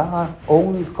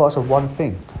only because of one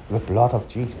thing, the blood of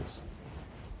Jesus.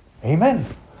 Amen.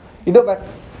 You know, but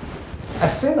a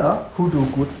sinner who do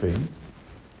good things,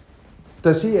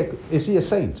 is he a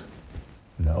saint?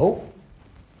 No.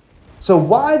 So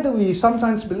why do we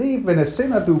sometimes believe when a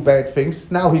sinner do bad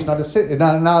things, now he's not a saint?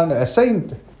 Now a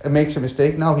saint makes a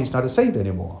mistake, now he's not a saint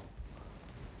anymore.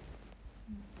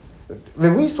 The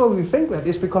reason why we think that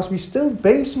is because we're still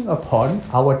basing upon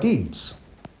our deeds.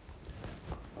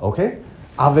 Okay?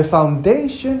 The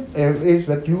foundation is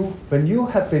that when you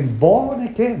have been born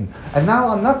again, and now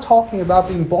I'm not talking about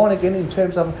being born again in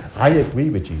terms of I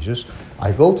agree with Jesus,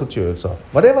 I go to church, or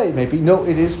whatever it may be. No,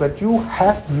 it is that you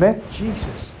have met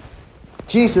Jesus.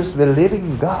 Jesus, the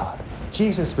living God.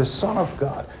 Jesus, the Son of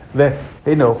God. The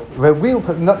real,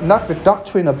 not the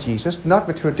doctrine of Jesus, not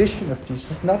the tradition of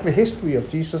Jesus, not the history of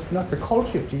Jesus, not the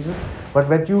culture of Jesus, but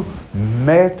that you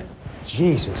met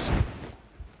Jesus.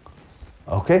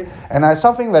 Okay, and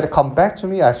something that come back to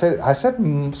me. I said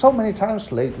so many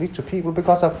times lately to people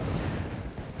because of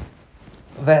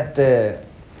that.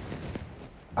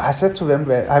 I said to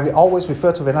them, I always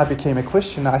refer to when I became a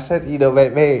Christian. I said,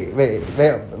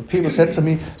 people said to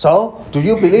me, so do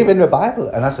you believe in the Bible?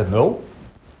 And I said, no.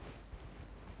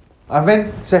 And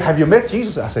then say, have you met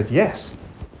Jesus? I said, yes.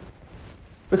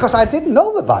 Because I didn't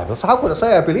know the Bible, so how could I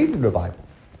say I believed in the Bible?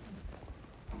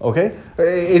 Okay,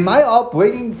 in my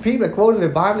upbringing, people quoted the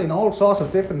Bible in all sorts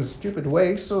of different stupid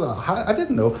ways. So I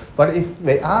didn't know. But if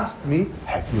they asked me,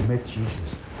 "Have you met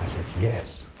Jesus?" I said,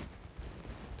 "Yes."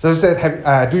 So they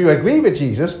said, "Do you agree with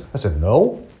Jesus?" I said,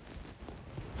 "No."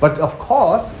 But of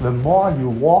course, the more you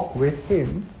walk with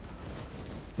Him,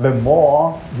 the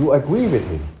more you agree with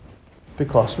Him,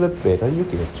 because the better you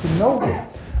get to know Him.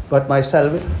 But my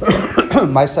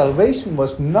salvation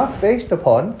was not based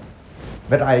upon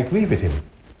that I agree with Him.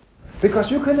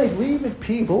 Because you can agree with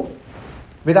people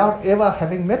without ever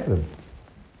having met them.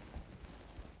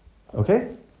 Okay?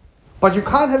 But you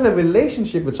can't have a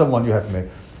relationship with someone you haven't met.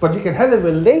 But you can have a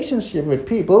relationship with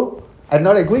people and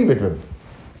not agree with them.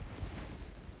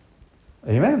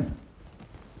 Amen.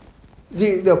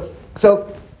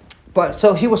 So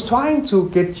he was trying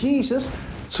to get Jesus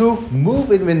to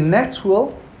move in the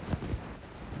natural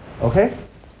Okay?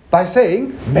 By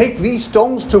saying, make these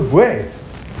stones to bread.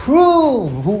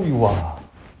 Prove who you are.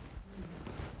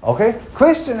 Okay?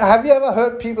 Christian, have you ever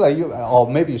heard people like you, or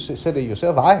maybe you said it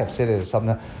yourself, I have said it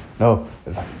something, no,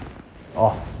 like,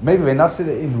 or maybe they not said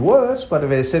it in words, but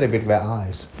they said it with their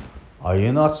eyes. Are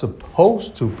you not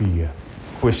supposed to be a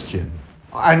Christian?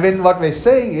 And then what they're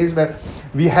saying is that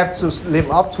we have to live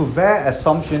up to their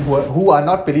assumption, who are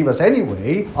not believers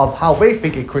anyway, of how they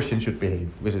think a Christian should behave,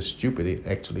 which is stupid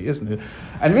actually, isn't it?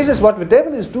 And this is what the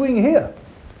devil is doing here.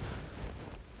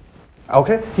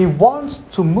 Okay? He wants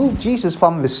to move Jesus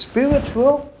from the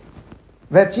spiritual,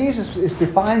 where Jesus is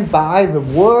defined by the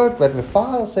word that the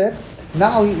Father said.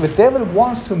 Now the devil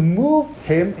wants to move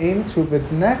him into the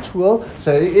natural.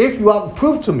 So if you are,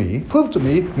 prove to me,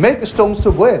 make the stones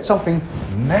to bread, something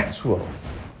natural.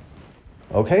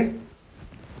 Okay?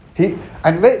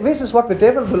 This is what the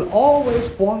devil will always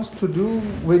want to do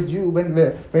with you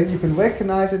when you can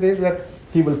recognize it, is that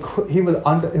he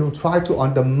will try to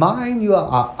undermine your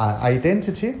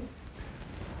identity.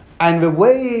 And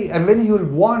when he will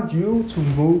want you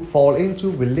to fall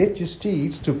into religious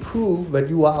deeds to prove that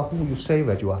you are who you say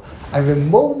that you are. And the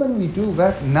moment we do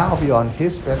that, now we are on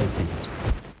his battlefield.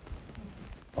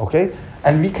 Okay?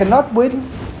 And we cannot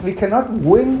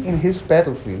win in his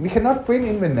battlefield. We cannot win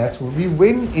in the natural. We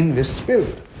win in the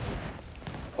spirit.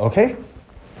 Okay?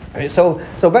 So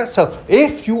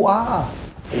if you are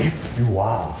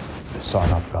the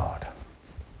Son of God.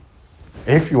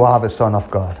 If you are the Son of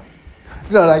God.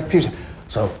 Like Peter.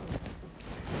 So,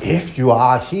 if you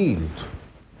are healed,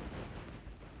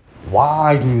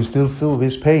 why do you still feel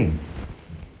this pain?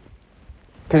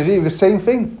 Because it's the same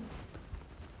thing.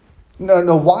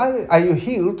 No, why are you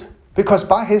healed? Because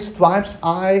by his stripes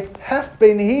I have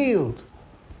been healed.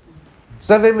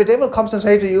 So when the devil comes and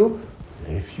says to you,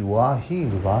 if you are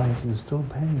healed, why is there still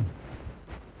pain?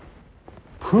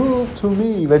 Prove to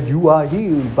me that you are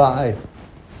healed by.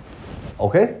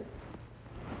 Okay?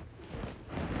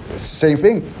 It's the same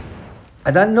thing.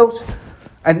 And then notice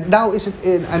now it's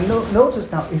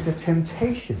a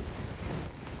temptation.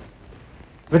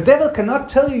 The devil cannot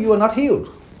tell you are not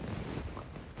healed.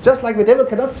 Just like the devil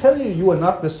cannot tell you are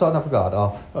not the Son of God,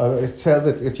 or tell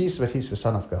Jesus that he's the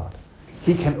Son of God.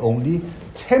 He can only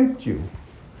tempt you.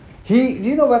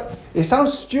 You know what? It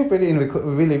sounds stupid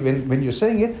really when you're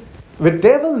saying it. The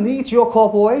devil needs your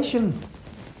cooperation.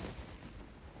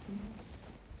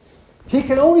 He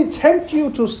can only tempt you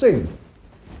to sin.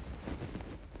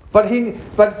 But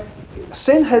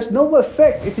sin has no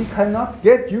effect if he cannot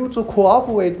get you to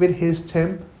cooperate with his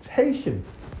temptation.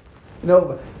 You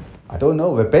know, I don't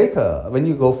know, the baker, when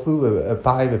you go through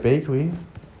by the bakery,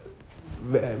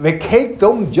 the cake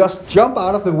don't just jump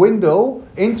out of the window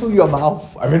into your mouth.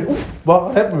 I mean,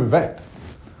 what happened with that?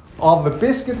 Or the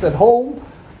biscuits at home,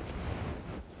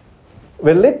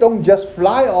 the lid don't just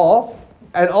fly off,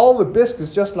 and all the biscuits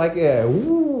just like a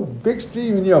big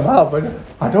stream in your mouth. But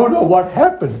I don't know what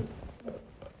happened.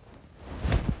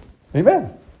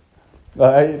 Amen. No,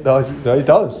 it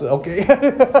does. Okay.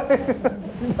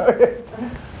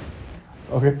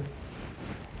 Okay.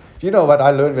 Do you know what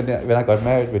I learned when I got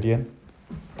married with Ian?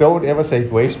 Don't ever say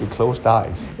grace with closed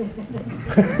eyes.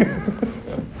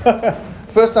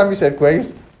 First time we said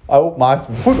grace, I opened my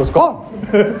eyes, food was gone.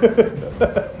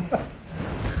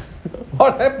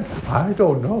 What happened? I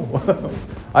don't know.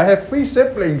 I have 3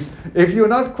 siblings. If you're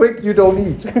not quick, you don't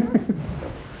eat.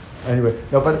 Anyway,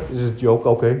 no, but it's a joke,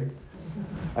 okay?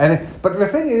 But the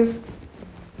thing is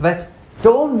that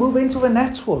don't move into the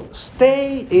natural.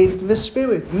 Stay in the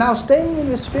spirit. Now, staying in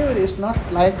the spirit is not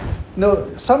like,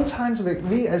 sometimes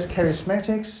we as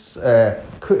charismatics,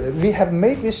 we have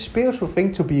made this spiritual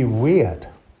thing to be weird.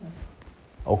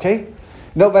 Okay?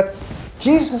 No, but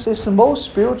Jesus is the most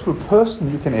spiritual person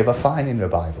you can ever find in the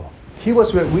Bible. He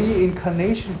was the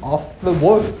reincarnation of the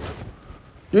Word.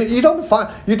 You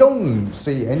don't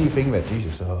see anything that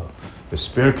Jesus, the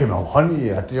Spirit came out,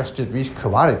 honey, I just did these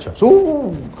karate chops.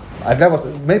 Ooh! And that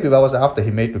was after he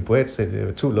made the bread, said there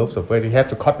were 2 loaves of bread, he had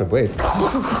to cut the bread.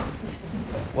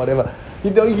 Whatever.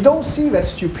 You don't see that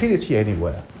stupidity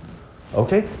anywhere.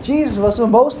 Okay? Jesus was the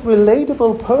most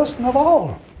relatable person of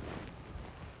all.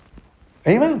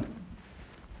 Amen.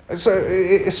 So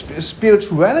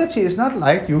spirituality is not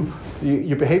like you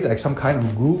behave like some kind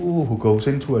of guru who goes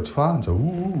into a trance.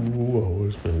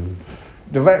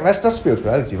 That's not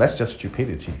spirituality. That's just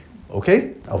stupidity.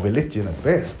 Okay? Or religion at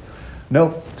best.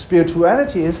 No,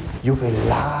 spirituality is you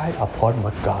rely upon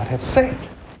what God has said.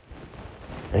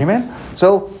 Amen?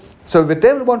 So the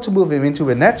devil wants to move him into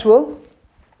the natural.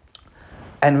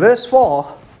 And verse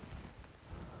 4,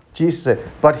 Jesus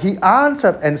said, but he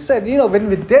answered and said, when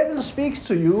the devil speaks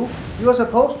to you, you are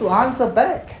supposed to answer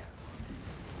back.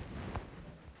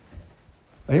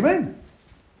 Amen.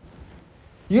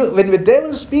 When the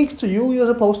devil speaks to you, you're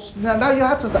supposed to... Now you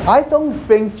have to... I don't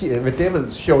think the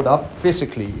devil showed up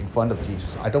physically in front of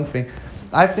Jesus. I don't think...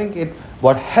 I think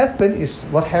what happened is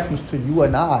what happens to you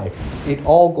and I. It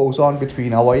all goes on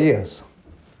between our ears.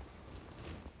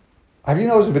 Have you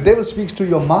noticed the devil speaks to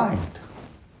your mind?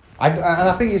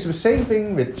 I think it's the same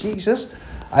thing with Jesus.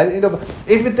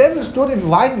 If the devil stood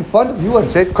right in front of you and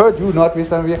said, "Kurt, you not this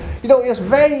time of year," it's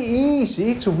very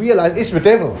easy to realize it's the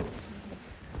devil.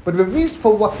 But the reason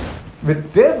for what the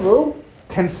devil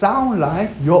can sound like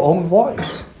your own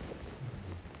voice.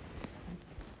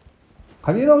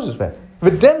 Have you noticed that? The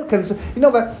devil can,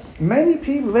 but many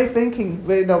people, they're thinking,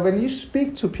 when you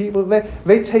speak to people,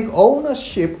 they take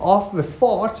ownership of the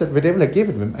thoughts that the devil has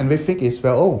given them, and they think it's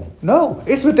their own. No,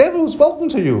 it's the devil who's spoken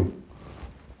to you.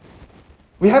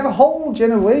 We have a whole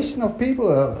generation of people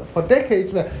for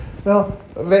decades where,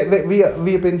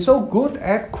 we have been so good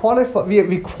at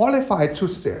we qualified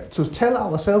to tell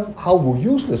ourselves how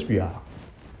useless we are.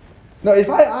 Now,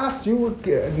 if I asked you,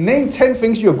 name 10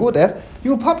 things you're good at,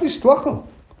 you would probably struggle.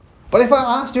 But if I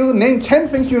asked you, name 10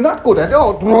 things you're not good at,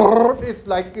 it's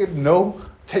like,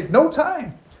 take no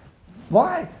time.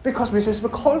 Why? Because this is the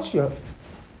culture.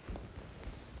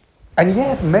 And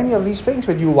yet, many of these things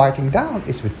that you're writing down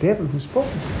is the devil who's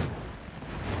spoken to you.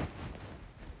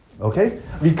 Okay?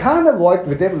 We can't avoid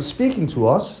the devil speaking to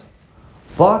us,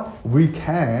 but we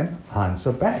can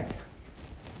answer back.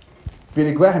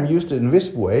 Billy Graham used it in this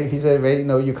way. He said,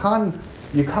 you can't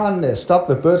stop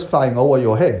the birds flying over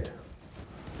your head,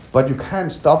 but you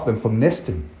can't stop them from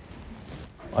nesting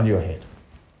on your head.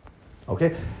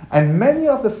 Okay? And many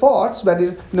of the thoughts that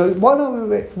is, one of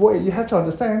the way you have to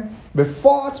understand, the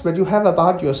thoughts that you have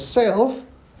about yourself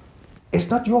is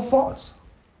not your thoughts.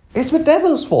 It's the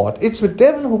devil's fault. It's the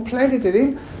devil who planted it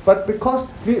in, but because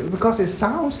it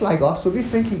sounds like us, so we're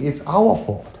thinking it's our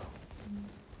fault.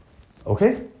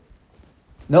 Okay?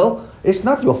 No, it's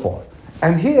not your fault.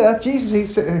 And here, Jesus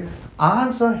is saying,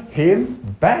 answer him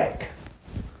back.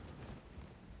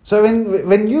 So when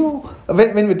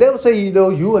the devil say,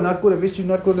 you are not good at this, you're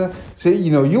not good at that, say,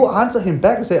 you answer him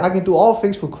back and say, I can do all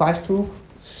things through Christ who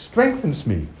strengthens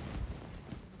me.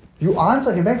 You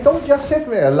answer him back. Don't just sit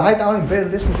there, lie down in bed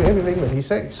and listen to everything that he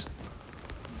says.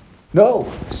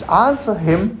 No, answer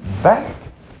him back.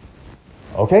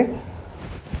 Okay?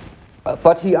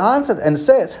 But he answered and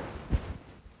said,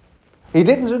 he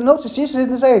didn't notice, Jesus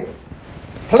didn't say,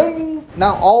 pling.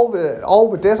 Now all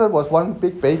the desert was one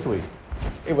big bakery.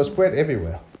 It was bread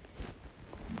everywhere.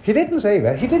 He didn't say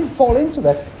that. He didn't fall into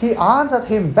that. He answered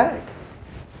him back.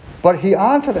 But he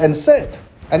answered and said,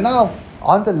 and now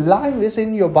underline this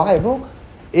in your Bible,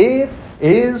 it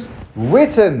is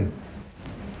written.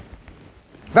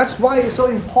 That's why it's so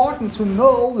important to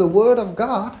know the Word of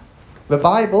God, the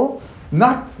Bible,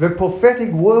 not the prophetic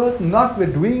word, not the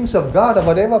dreams of God or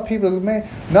whatever people may,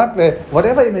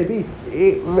 whatever it may be.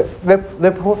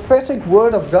 The prophetic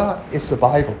Word of God is the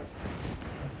Bible.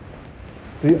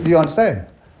 Do you understand?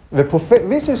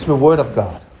 This is the Word of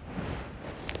God.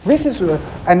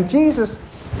 And Jesus,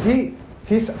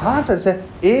 his answer said,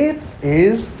 it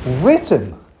is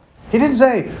written. He didn't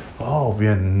say, oh,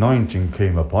 the anointing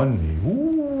came upon me.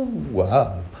 Ooh,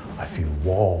 wow, I feel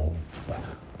warm.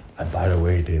 And by the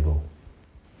way, devil.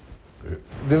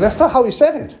 That's not how he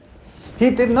said it.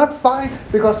 He did not find,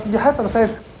 because you have to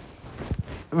understand,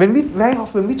 very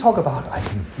often we talk about, I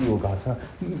can feel God. So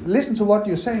listen to what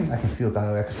you're saying. I can feel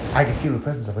God. I can feel the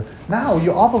presence of it. Now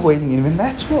you're operating in the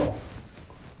natural.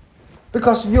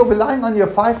 Because you're relying on your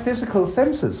 5 physical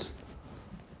senses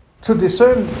to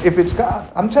discern if it's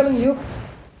God. I'm telling you,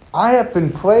 I have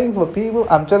been praying for people.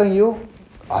 I'm telling you,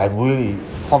 I really,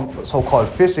 so-called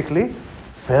physically,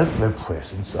 felt the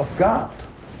presence of God,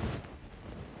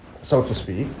 so to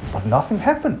speak, but nothing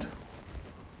happened.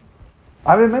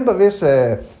 I remember this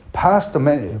pastor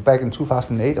back in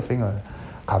 2008, I think, I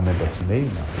can't remember his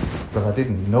name now, because I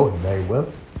didn't know him very well.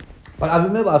 But I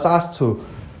remember I was asked to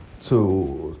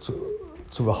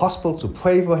the hospital to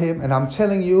pray for him, and I'm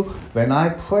telling you, when I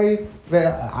prayed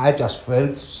there, I just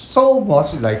felt so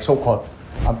much like so-called,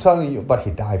 I'm telling you, but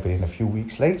he died within a few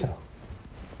weeks later.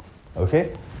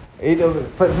 Okay?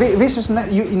 But this is not,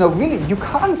 really, you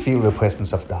can't feel the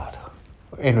presence of God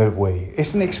in a way.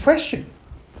 It's an expression.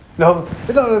 No,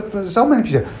 so many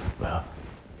people say, well,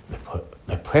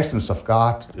 the presence of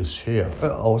God is here.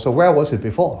 So where was it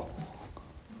before?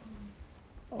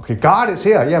 Okay, God is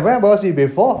here. Yeah, where was he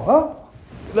before? Huh?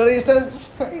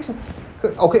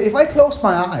 Okay, if I close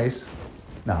my eyes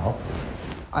now,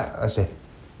 I say,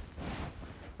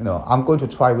 I'm going to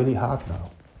try really hard now.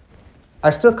 I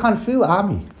still can't feel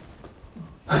army.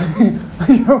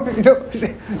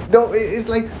 It's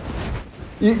like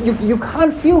you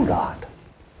can't feel God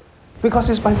because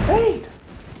it's by faith.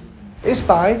 It's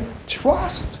by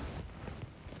trust.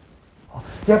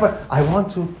 Yeah, but I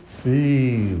want to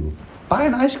feel. Buy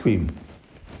an ice cream.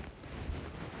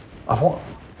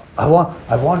 I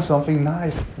want something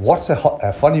nice. Watch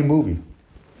a funny movie.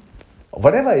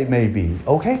 Whatever it may be,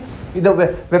 okay? We are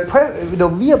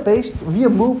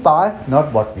moved by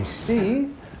not what we see,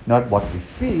 not what we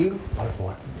feel, but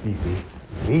what we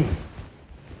believe.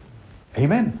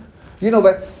 Amen.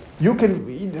 But you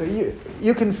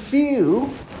can feel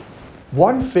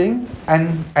one thing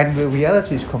and the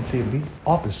reality is completely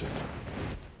opposite.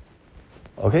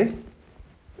 Okay?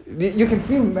 You can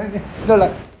feel,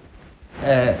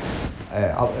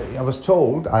 I was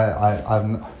told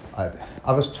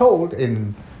I was told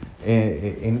in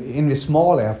the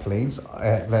small airplanes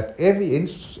that every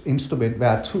instrument there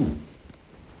are two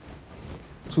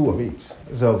of each.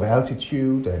 So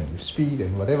altitude and speed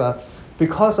and whatever,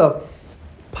 because of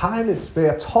pilots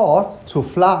were taught to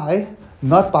fly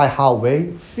not by how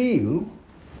they feel,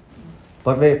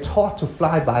 but they're taught to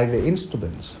fly by the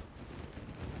instruments.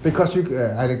 Because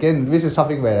and again, this is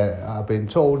something where I've been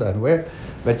told and where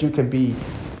that you can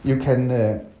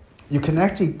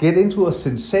actually get into a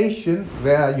sensation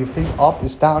where you think up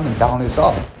is down and down is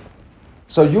up.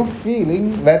 So you're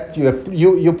feeling that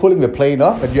you're pulling the plane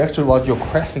up, and you're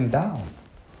crashing down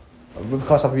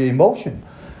because of your emotion.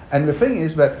 And the thing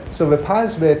is that the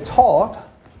pilots were taught,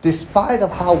 despite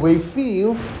of how they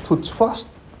feel, to trust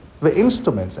the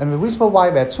instruments. And the reason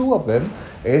why there are two of them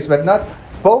is that not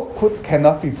both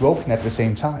cannot be broken at the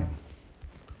same time.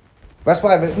 That's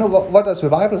why what does the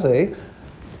Bible say?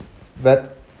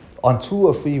 That on 2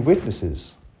 or 3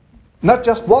 witnesses, not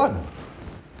just one.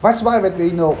 That's why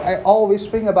I always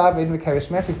think about in the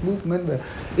charismatic movement,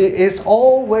 it's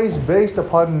always based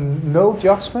upon no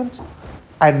judgment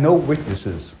and no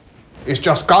witnesses. It's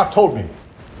just God told me.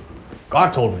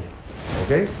 God told me.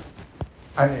 Okay?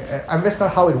 And that's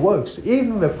not how it works.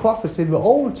 Even the prophets in the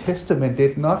Old Testament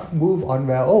did not move on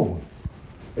their own.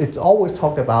 It's always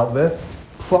talked about the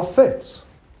prophets.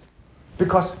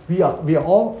 Because we are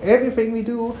all, everything we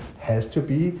do has to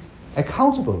be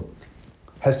accountable,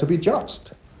 has to be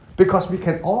judged. Because we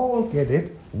can all get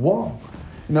it wrong.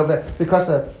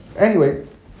 Anyway,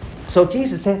 so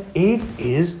Jesus said, it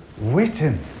is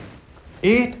written.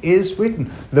 It is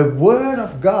written. The word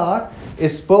of God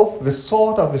is both the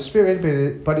sword of the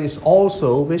Spirit, but it's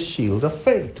also the shield of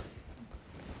faith.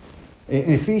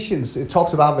 In Ephesians, it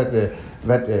talks about that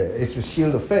it's the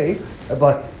shield of faith,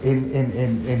 but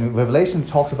in Revelation, it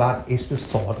talks about it's the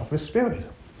sword of the Spirit.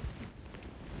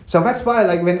 So that's why,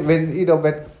 like when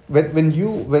the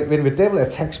devil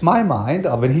attacks my mind,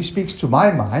 or when he speaks to my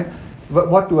mind,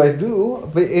 what do? I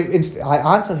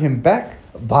answer him back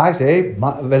by saying,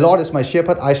 the Lord is my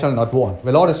shepherd, I shall not want.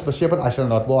 The Lord is my shepherd, I shall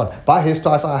not want. By his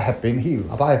stripes I have been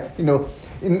healed. I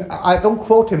don't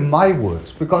quote him my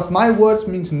words, because my words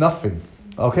means nothing.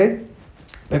 Okay?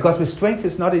 Because the strength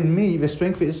is not in me, the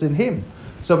strength is in him.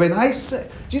 So when I say,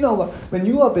 do you know what? When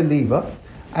you are a believer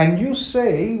and you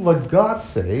say what God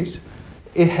says,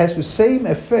 it has the same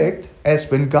effect as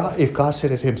if God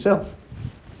said it himself.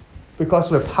 Because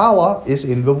the power is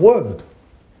in the word.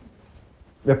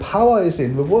 The power is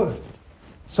in the word.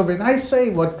 So when I say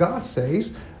what God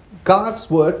says, God's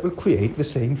word will create the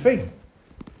same thing.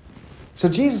 So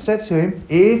Jesus said to him,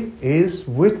 it is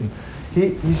written.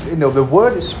 The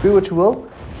word is spiritual.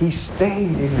 He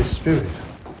stayed in the spirit.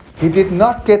 He did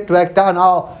not get dragged down.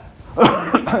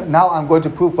 Now I'm going to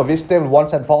prove for this devil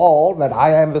once and for all that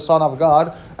I am the Son of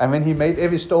God. And when he made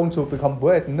every stone to become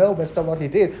bread, no, that's not what he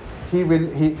did. He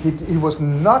was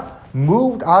not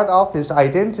moved out of his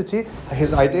identity.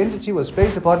 His identity was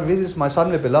based upon, this is my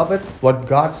Son, the beloved, what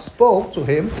God spoke to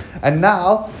him. And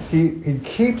now he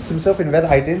keeps himself in that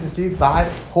identity by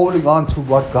holding on to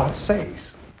what God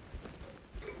says.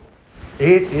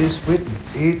 It is written.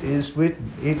 It is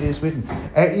written. It is written.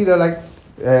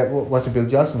 What Bill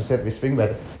Johnson said this thing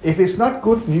that if it's not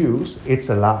good news, it's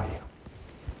a lie.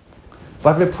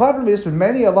 But the problem is with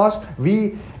many of us,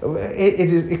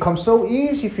 it comes so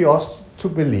easy for us to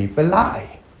believe a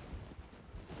lie.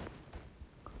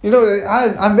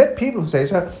 I met people who say,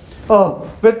 "Oh,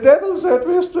 the devil said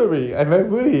this to me," and they're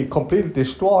really completely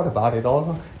distraught about it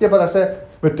all. Yeah, but I said,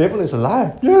 the devil is a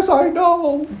liar. Yes, I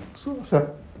know.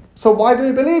 So why do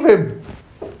you believe him?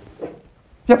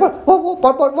 Yeah, but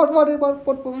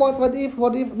what if?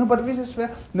 No, but this is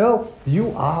fair. No,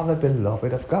 you are the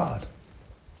beloved of God.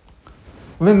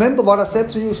 Remember what I said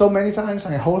to you so many times.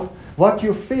 What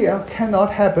you fear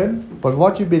cannot happen, but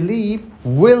what you believe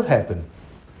will happen.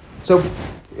 So,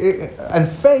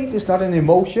 and faith is not an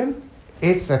emotion.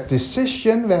 It's a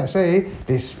decision where I say,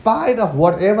 despite of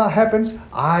whatever happens,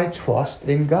 I trust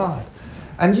in God.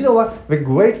 And you know what? The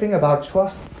great thing about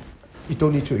trust, you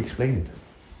don't need to explain it.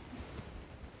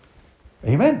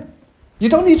 Amen. You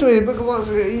don't need to,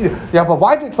 but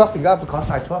why do you trust in God? Because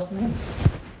I trust in Him.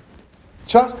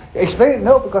 Trust, explain it?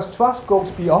 No, because trust goes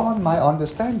beyond my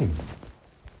understanding.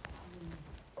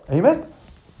 Amen.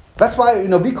 That's why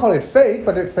we call it faith,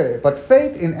 but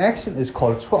faith in action is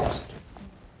called trust.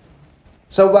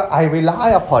 So I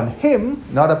rely upon Him,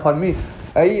 not upon me.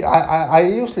 I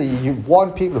usually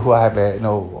warn people who have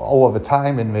over the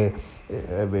time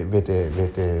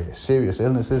with serious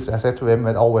illnesses. I said to them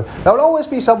that there will always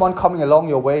be someone coming along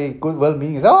your way, good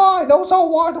well-meaning. Oh, I know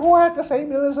someone who had the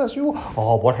same illness as you.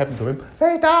 Oh, what happened to him?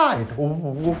 They died.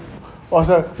 Or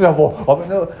so,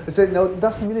 no. I said, no, it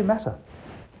doesn't really matter,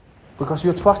 because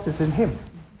your trust is in Him.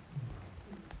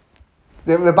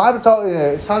 The Bible talks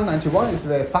in Psalm 91 is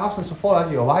the thousands will fall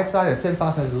at your right side and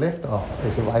 10,000 at the left, or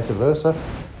is it vice versa?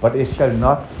 But it shall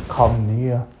not come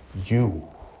near you.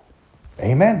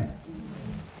 Amen.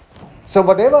 So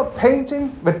whatever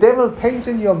the devil paints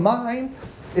in your mind,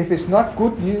 if it's not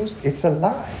good news, it's a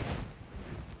lie.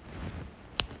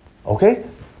 Okay?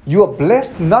 You are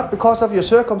blessed not because of your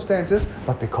circumstances,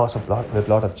 but because of the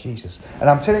blood of Jesus. And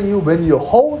I'm telling you, when you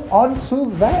hold on to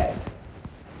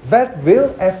that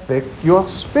will affect your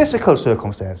physical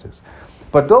circumstances.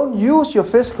 But don't use your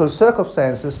physical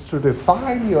circumstances to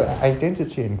define your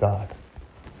identity in God.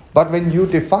 But when you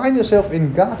define yourself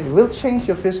in God, it will change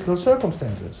your physical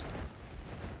circumstances.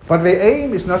 But the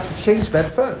aim is not to change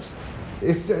that first.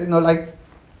 If like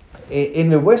in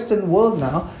the Western world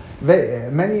now,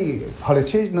 many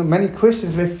politicians, many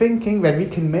Christians, we're thinking that we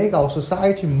can make our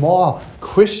society more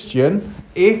Christian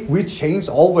if we change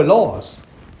all the laws.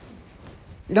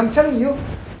 I'm telling you,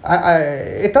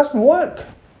 it doesn't work.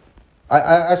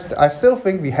 I still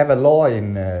think we have a law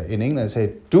in England that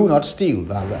says, do not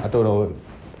steal. I don't know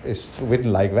if it's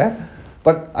written like that.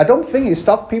 But I don't think it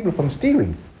stops people from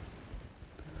stealing.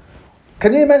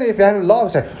 Can you imagine if you have a law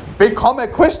that says, become a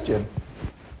Christian?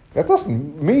 That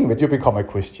doesn't mean that you become a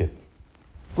Christian.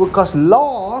 Because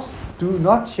laws do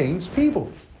not change people.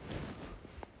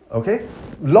 Okay?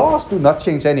 Laws do not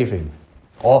change anything.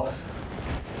 Or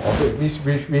we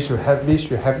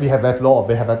have that law,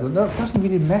 we have that law. No, it doesn't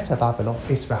really matter about the law.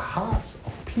 It's the hearts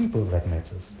of people that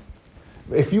matters.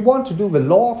 If you want to do the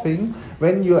law thing,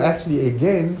 then you're actually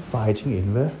again fighting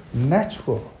in the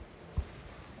natural.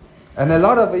 And a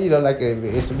lot of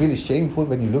it's really shameful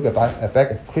when you look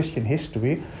back at Christian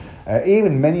history.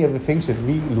 Even many of the things that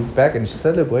we look back and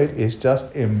celebrate is just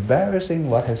embarrassing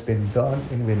what has been done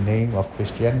in the name of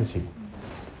Christianity.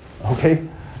 Okay?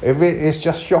 It's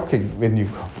just shocking when you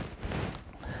come.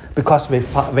 Because they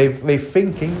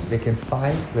thinking they can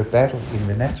fight the battle in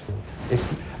the natural.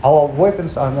 Our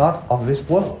weapons are not of this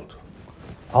world.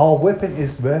 Our weapon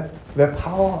is the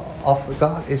power of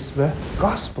God, is the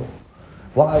gospel.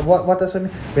 What does that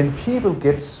mean? When people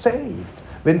get saved,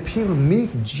 when people meet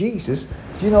Jesus,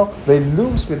 they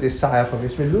lose the desire for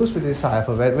this, they lose the desire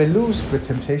for that, they lose the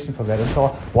temptation for that, and so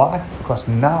on. Why? Because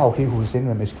now he who is in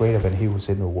them is greater than he who is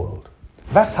in the world.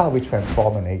 That's how we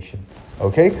transform a nation.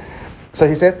 Okay? So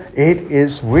he said, it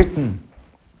is written.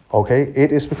 Okay?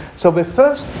 It is. So the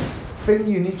first thing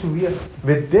you need to realize,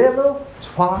 the devil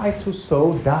tried to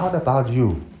sow doubt about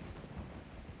you.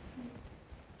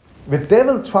 The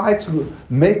devil tried to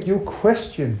make you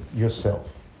question yourself.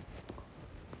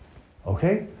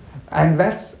 Okay? And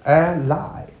that's a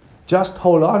lie. Just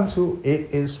hold on to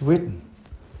it is written.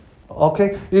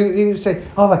 Okay? You say,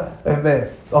 God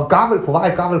will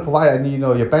provide, and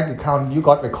your bank account, you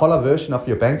got the color version of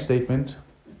your bank statement.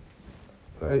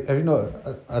 I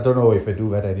don't know if they do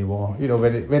that anymore.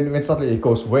 When suddenly it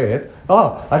goes red.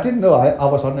 I didn't know I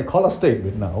was on the color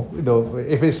statement now.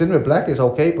 If it's in the black, it's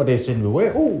okay, but it's in the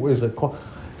red. Oh, is it?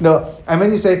 No. And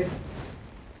when you say,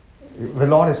 the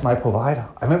Lord is my provider.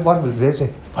 What will they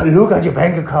say? But look at your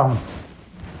bank account.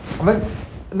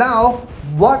 Now,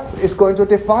 what is going to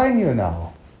define you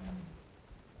now?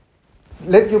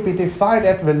 Let you be defined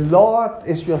as the Lord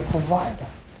is your provider.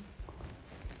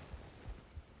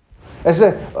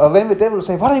 When the devil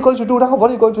say, what are you going to do now?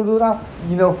 What are you going to do now?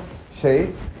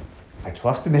 Say, I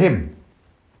trust in Him.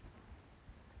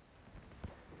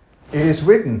 It is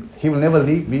written, He will never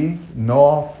leave me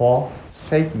nor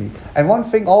forsake me. And one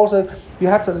thing also, you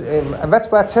have to, and that's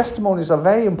why testimonies are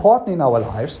very important in our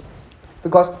lives,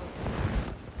 because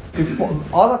before,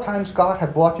 other times God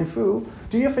had brought you through,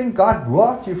 Do you think God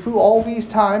brought you through all these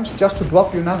times just to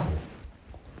drop you now?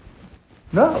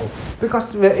 No,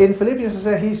 because in Philippians it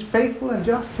says He's faithful and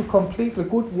just to complete the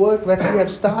good work that He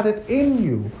has started in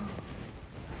you.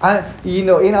 And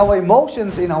in our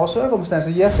emotions, in our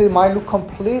circumstances, yes, it might look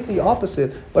completely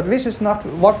opposite, but this is not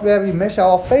where we measure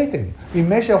our faith in. We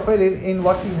measure our faith in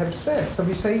what we have said. So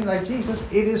we're saying like Jesus,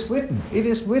 it is written, it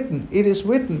is written, it is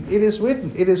written, it is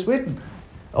written, it is written.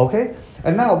 Okay?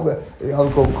 And now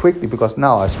I'll go quickly because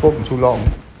now I've spoken too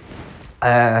long.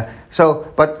 So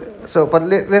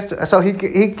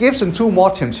he gives them two more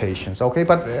temptations, okay?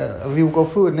 But we will go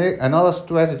through another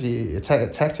strategy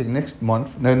tactic next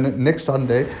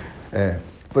Sunday,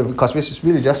 but because this is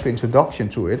really just the introduction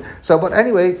to it. So, but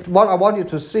anyway, what I want you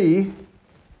to see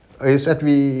is that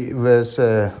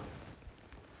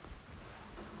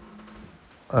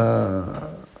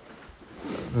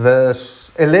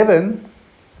verse 11.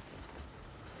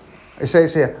 It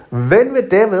says here, when the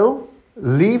devil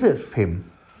leaveth him.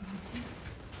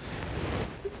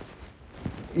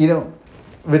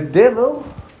 The devil,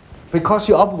 because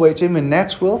he operates in the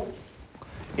natural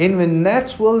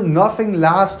nothing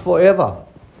lasts forever.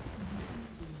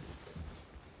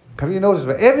 Have you noticed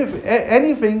that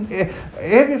everything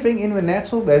in the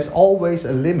natural, there's always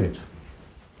a limit.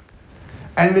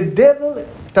 And the devil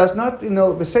does not,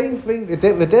 the same thing,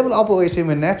 the devil operates in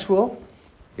the natural.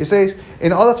 It says,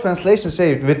 in other translations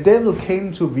say, the devil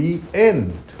came to the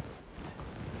end.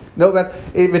 No, but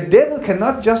the devil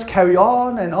cannot just carry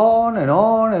on and on and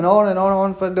on and on and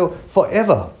on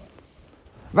forever.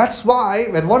 That's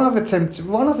why that one of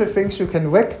the things you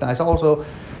can recognize also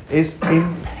is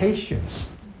impatience.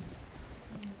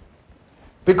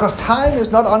 Because time is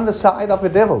not on the side of the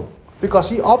devil, because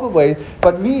he operates.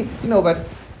 But we, that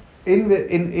in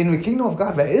the kingdom of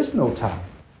God there is no time.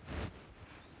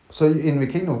 So in the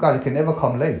kingdom of God you can never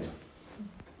come late.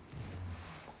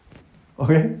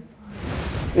 Okay.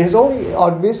 It's only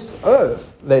on this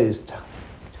earth there is time.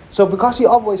 So because he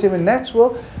operates in the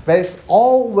natural, there's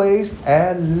always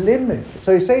a limit.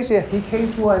 So he says here, he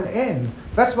came to an end.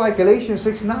 That's why Galatians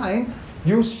 6:9,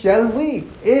 you shall reap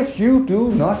if you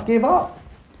do not give up.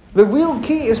 The real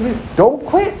key is don't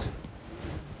quit.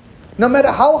 No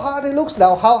matter how hard it looks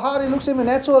now, how hard it looks in the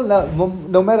natural,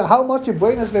 no matter how much your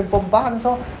brain has been bombarded and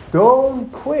so on,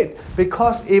 don't quit,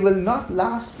 because it will not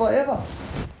last forever.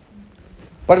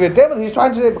 But the devil, he's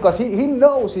trying to say, because he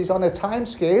knows he's on a time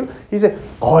scale, he said,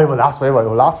 it will last forever, it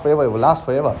will last forever, it will last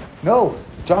forever. No,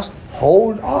 just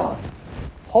hold on.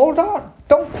 Hold on.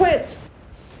 Don't quit.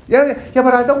 Yeah,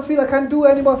 but I don't feel I can do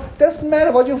anymore. Doesn't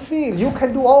matter what you feel. You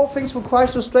can do all things for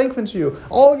Christ who strengthens you.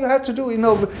 All you have to do,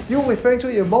 you referring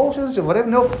to your emotions or whatever,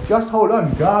 no, just hold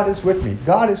on. God is with me.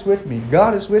 God is with me.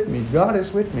 God is with me. God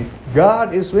is with me.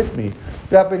 God is with me.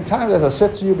 There have been times, as I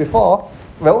said to you before,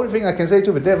 the only thing I can say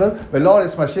to the devil, the Lord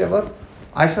is my shepherd,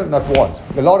 I shall not want.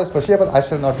 The Lord is my shepherd, I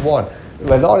shall not want.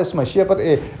 The Lord is my shepherd.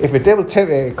 If the devil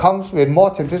comes with more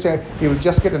temptation, he will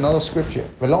just get another scripture.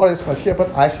 The Lord is my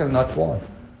shepherd, I shall not want.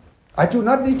 I do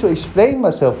not need to explain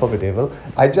myself for the devil.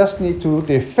 I just need to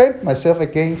defend myself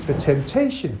against the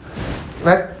temptation.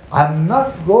 That I'm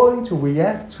not going to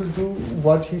react to do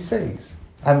what he says.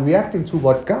 I'm reacting to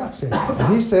what God said.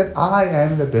 And he said, I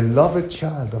am the beloved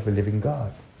child of the living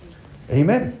God.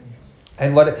 Amen.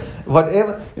 And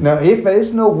whatever, if there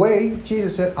is no way,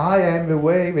 Jesus said, I am the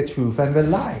way, the truth, and the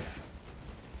life.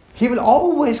 He will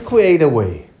always create a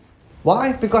way.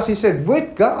 Why? Because he said,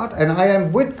 with God, and I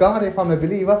am with God if I'm a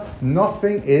believer,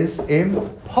 nothing is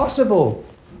impossible.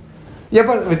 Yeah,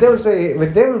 but the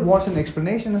devil wants an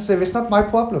explanation and say, it's not my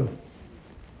problem.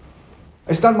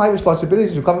 It's not my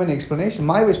responsibility to come with an explanation.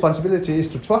 My responsibility is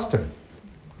to trust him.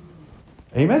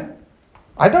 Amen?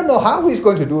 I don't know how he's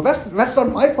going to do it. That's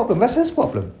not my problem. That's his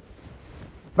problem.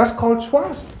 That's called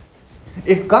trust.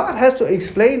 If God has to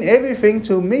explain everything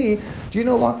to me, do you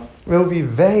know what? It will be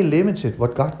very limited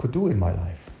what God could do in my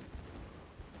life.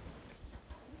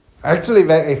 Actually,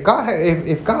 if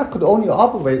God could only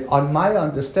operate on my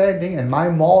understanding and my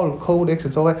moral codex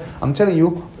and so on, I'm telling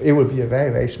you, it will be a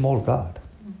very, very small God.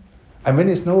 And when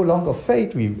it's no longer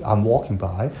faith I'm walking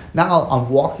by, now I'm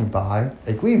walking by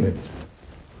agreement.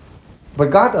 But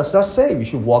God does not say we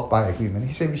should walk by agreement.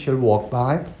 He said we should walk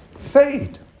by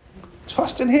faith.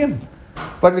 Trust in him.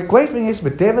 But the great thing is the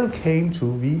devil came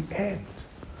to the end.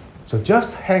 So just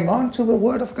hang on to the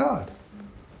word of God.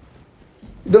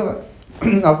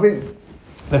 I think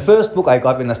the first book I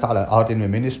got when I started out in the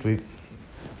ministry,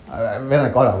 when I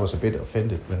got it, I was a bit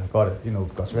offended when I got it,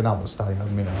 because when I was starting out,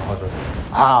 I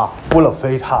was full of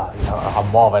faith, I'm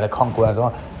more than a conqueror and so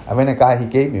on. And when a guy, he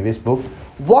gave me this book,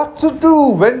 What to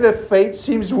Do When the Faith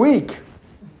Seems Weak.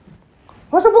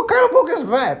 I said, what kind of book is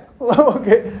that?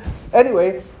 Okay.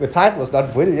 Anyway, the title was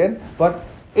not brilliant, but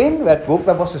in that book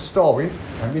there was a story,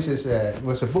 and this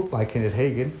was a book by Kenneth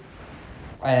Hagin.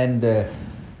 And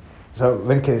so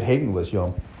when Kenneth Hagin was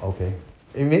young, okay,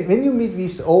 when you meet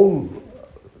these old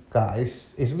guys,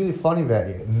 it's really funny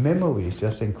that memory is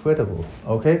just incredible,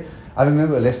 okay? I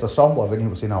remember Lester Sumrall when he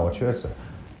was in our church,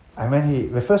 and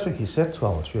when the first thing he said to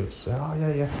our church,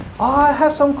 I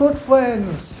have some good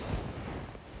friends.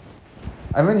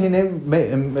 And when he named,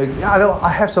 I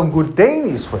have some good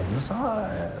Danish friends.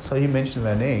 So he mentioned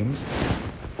their names.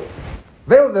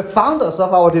 They were the founders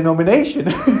of our denomination.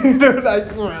 They were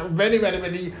like, many.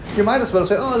 You might as well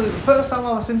say, the first time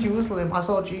I was in Jerusalem, I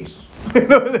saw Jesus.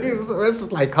 This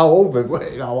is like how old we were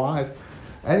in our eyes.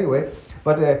 Anyway,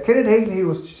 but Kenneth Hagin, he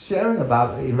was sharing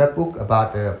about, in that book,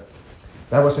 about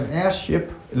there was an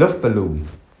airship, Luftballon,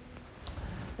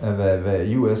 the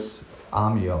U.S.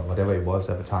 Army or whatever it was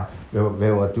at the time,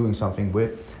 they were doing something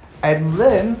with. And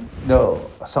then,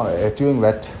 during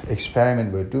that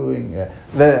experiment we're doing,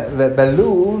 the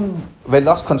balloon, they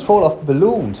lost control of the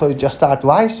balloon, so it just started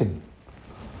rising.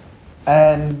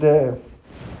 And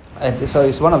so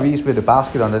it's one of these with a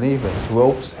basket underneath, there's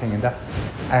ropes hanging down.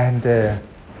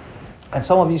 And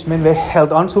some of these men, they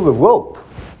held onto the rope.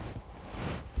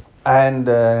 And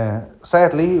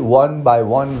sadly, one by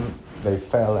one, they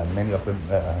fell, and many of them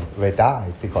they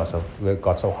died because they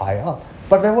got so high up.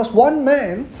 But there was one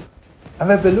man, and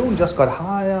the balloon just got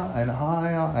higher and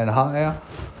higher and higher,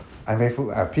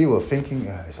 and people were thinking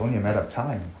it's only a matter of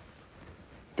time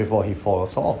before he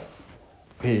falls off.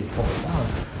 He falls down,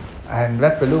 and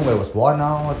that balloon there was 1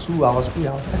 hour, 2 hours, 3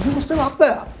 hours, and he was still up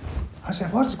there. I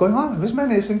said, what is going on? This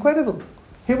man is incredible.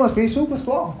 He must be super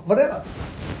strong, whatever.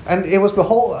 And it was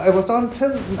done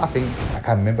till, I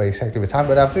can't remember exactly the time,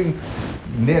 but I think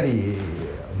nearly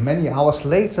many hours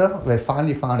later, they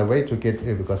finally found a way to get,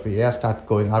 because the air started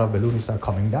going out of the balloon, it started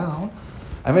coming down.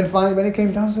 And then finally, when it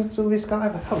came down, I said to this guy,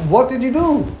 what did you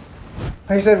do?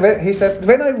 He said,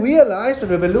 when I realized that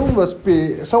the balloon was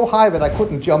so high that I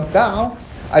couldn't jump down,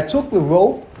 I took the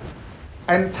rope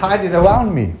and tied it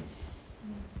around me.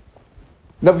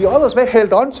 Now the others, they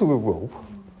held on to the rope,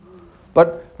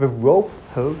 but the rope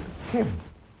held him.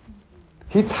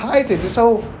 He tied it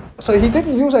so he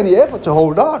didn't use any effort to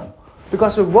hold on,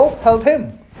 because the rope held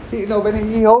him. When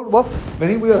he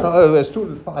realized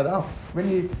too far down, when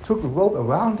he took the rope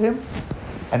around him,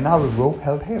 and now the rope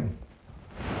held him.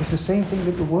 It's the same thing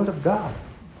with the Word of God.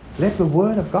 Let the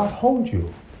Word of God hold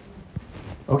you.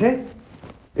 Okay?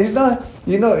 It's not,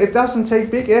 it doesn't take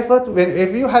big effort.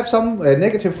 If you have some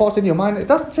negative thoughts in your mind, it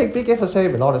doesn't take big effort to say,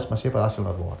 the Lord is my shepherd, I shall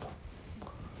not want.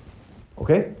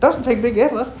 Okay? It doesn't take big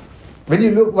effort. When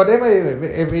you look, whatever,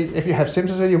 if you have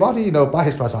symptoms in your body, by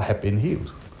His stripes I have been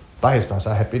healed. By His stripes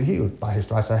I have been healed. By His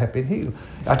stripes I have been healed.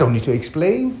 I don't need to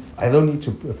explain. I don't need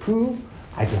to prove.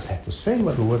 I just have to say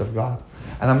what the Word of God.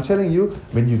 And I'm telling you,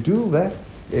 when you do that,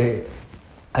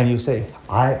 and you say,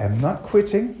 I am not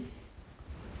quitting,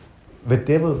 the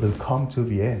devil will come to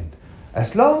the end.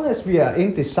 As long as we are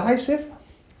indecisive,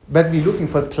 but we're looking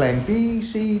for plan B,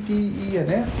 C, D, E,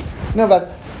 and F. No, but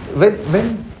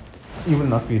when you will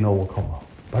not be an overcomer.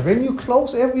 But when you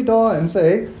close every door and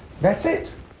say, that's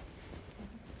it.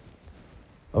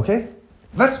 Okay?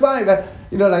 That's why that,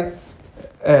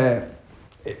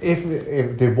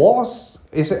 if divorce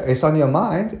is on your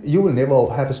mind, you will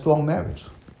never have a strong marriage.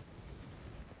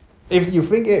 If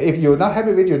you're not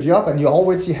happy with your job and you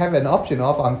already have an option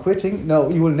of I'm quitting, no,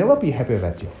 you will never be happy with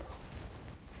that job.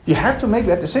 You have to make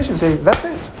that decision, say, that's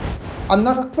it. I'm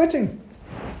not quitting.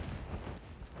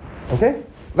 Okay?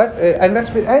 And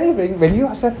that's with anything. When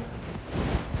you say,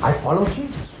 I follow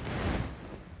Jesus.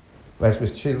 That's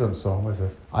with children's song,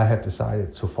 I have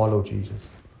decided to follow Jesus.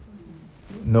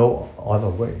 No other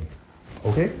way.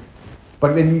 Okay?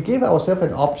 But when we give ourselves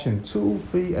an option 2,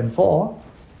 3, and 4,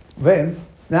 then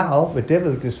now the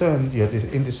devil discerns your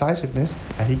indecisiveness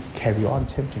and he carry on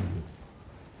tempting you.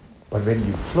 But when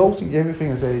you're closing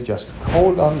everything and say, just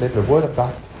hold on, let the Word of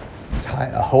God,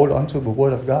 hold on to the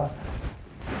Word of God,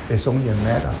 it's only a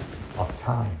matter of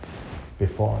time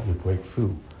before you break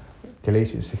through.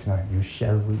 Galatians 6:9, you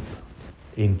shall reap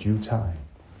in due time.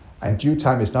 And due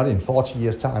time is not in 40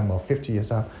 years' time or 50 years'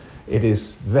 time. It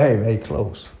is very, very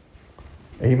close.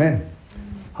 Amen.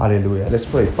 Hallelujah. Let's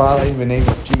pray. Father, in the name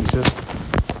of Jesus,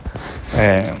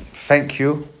 thank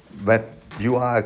you that you are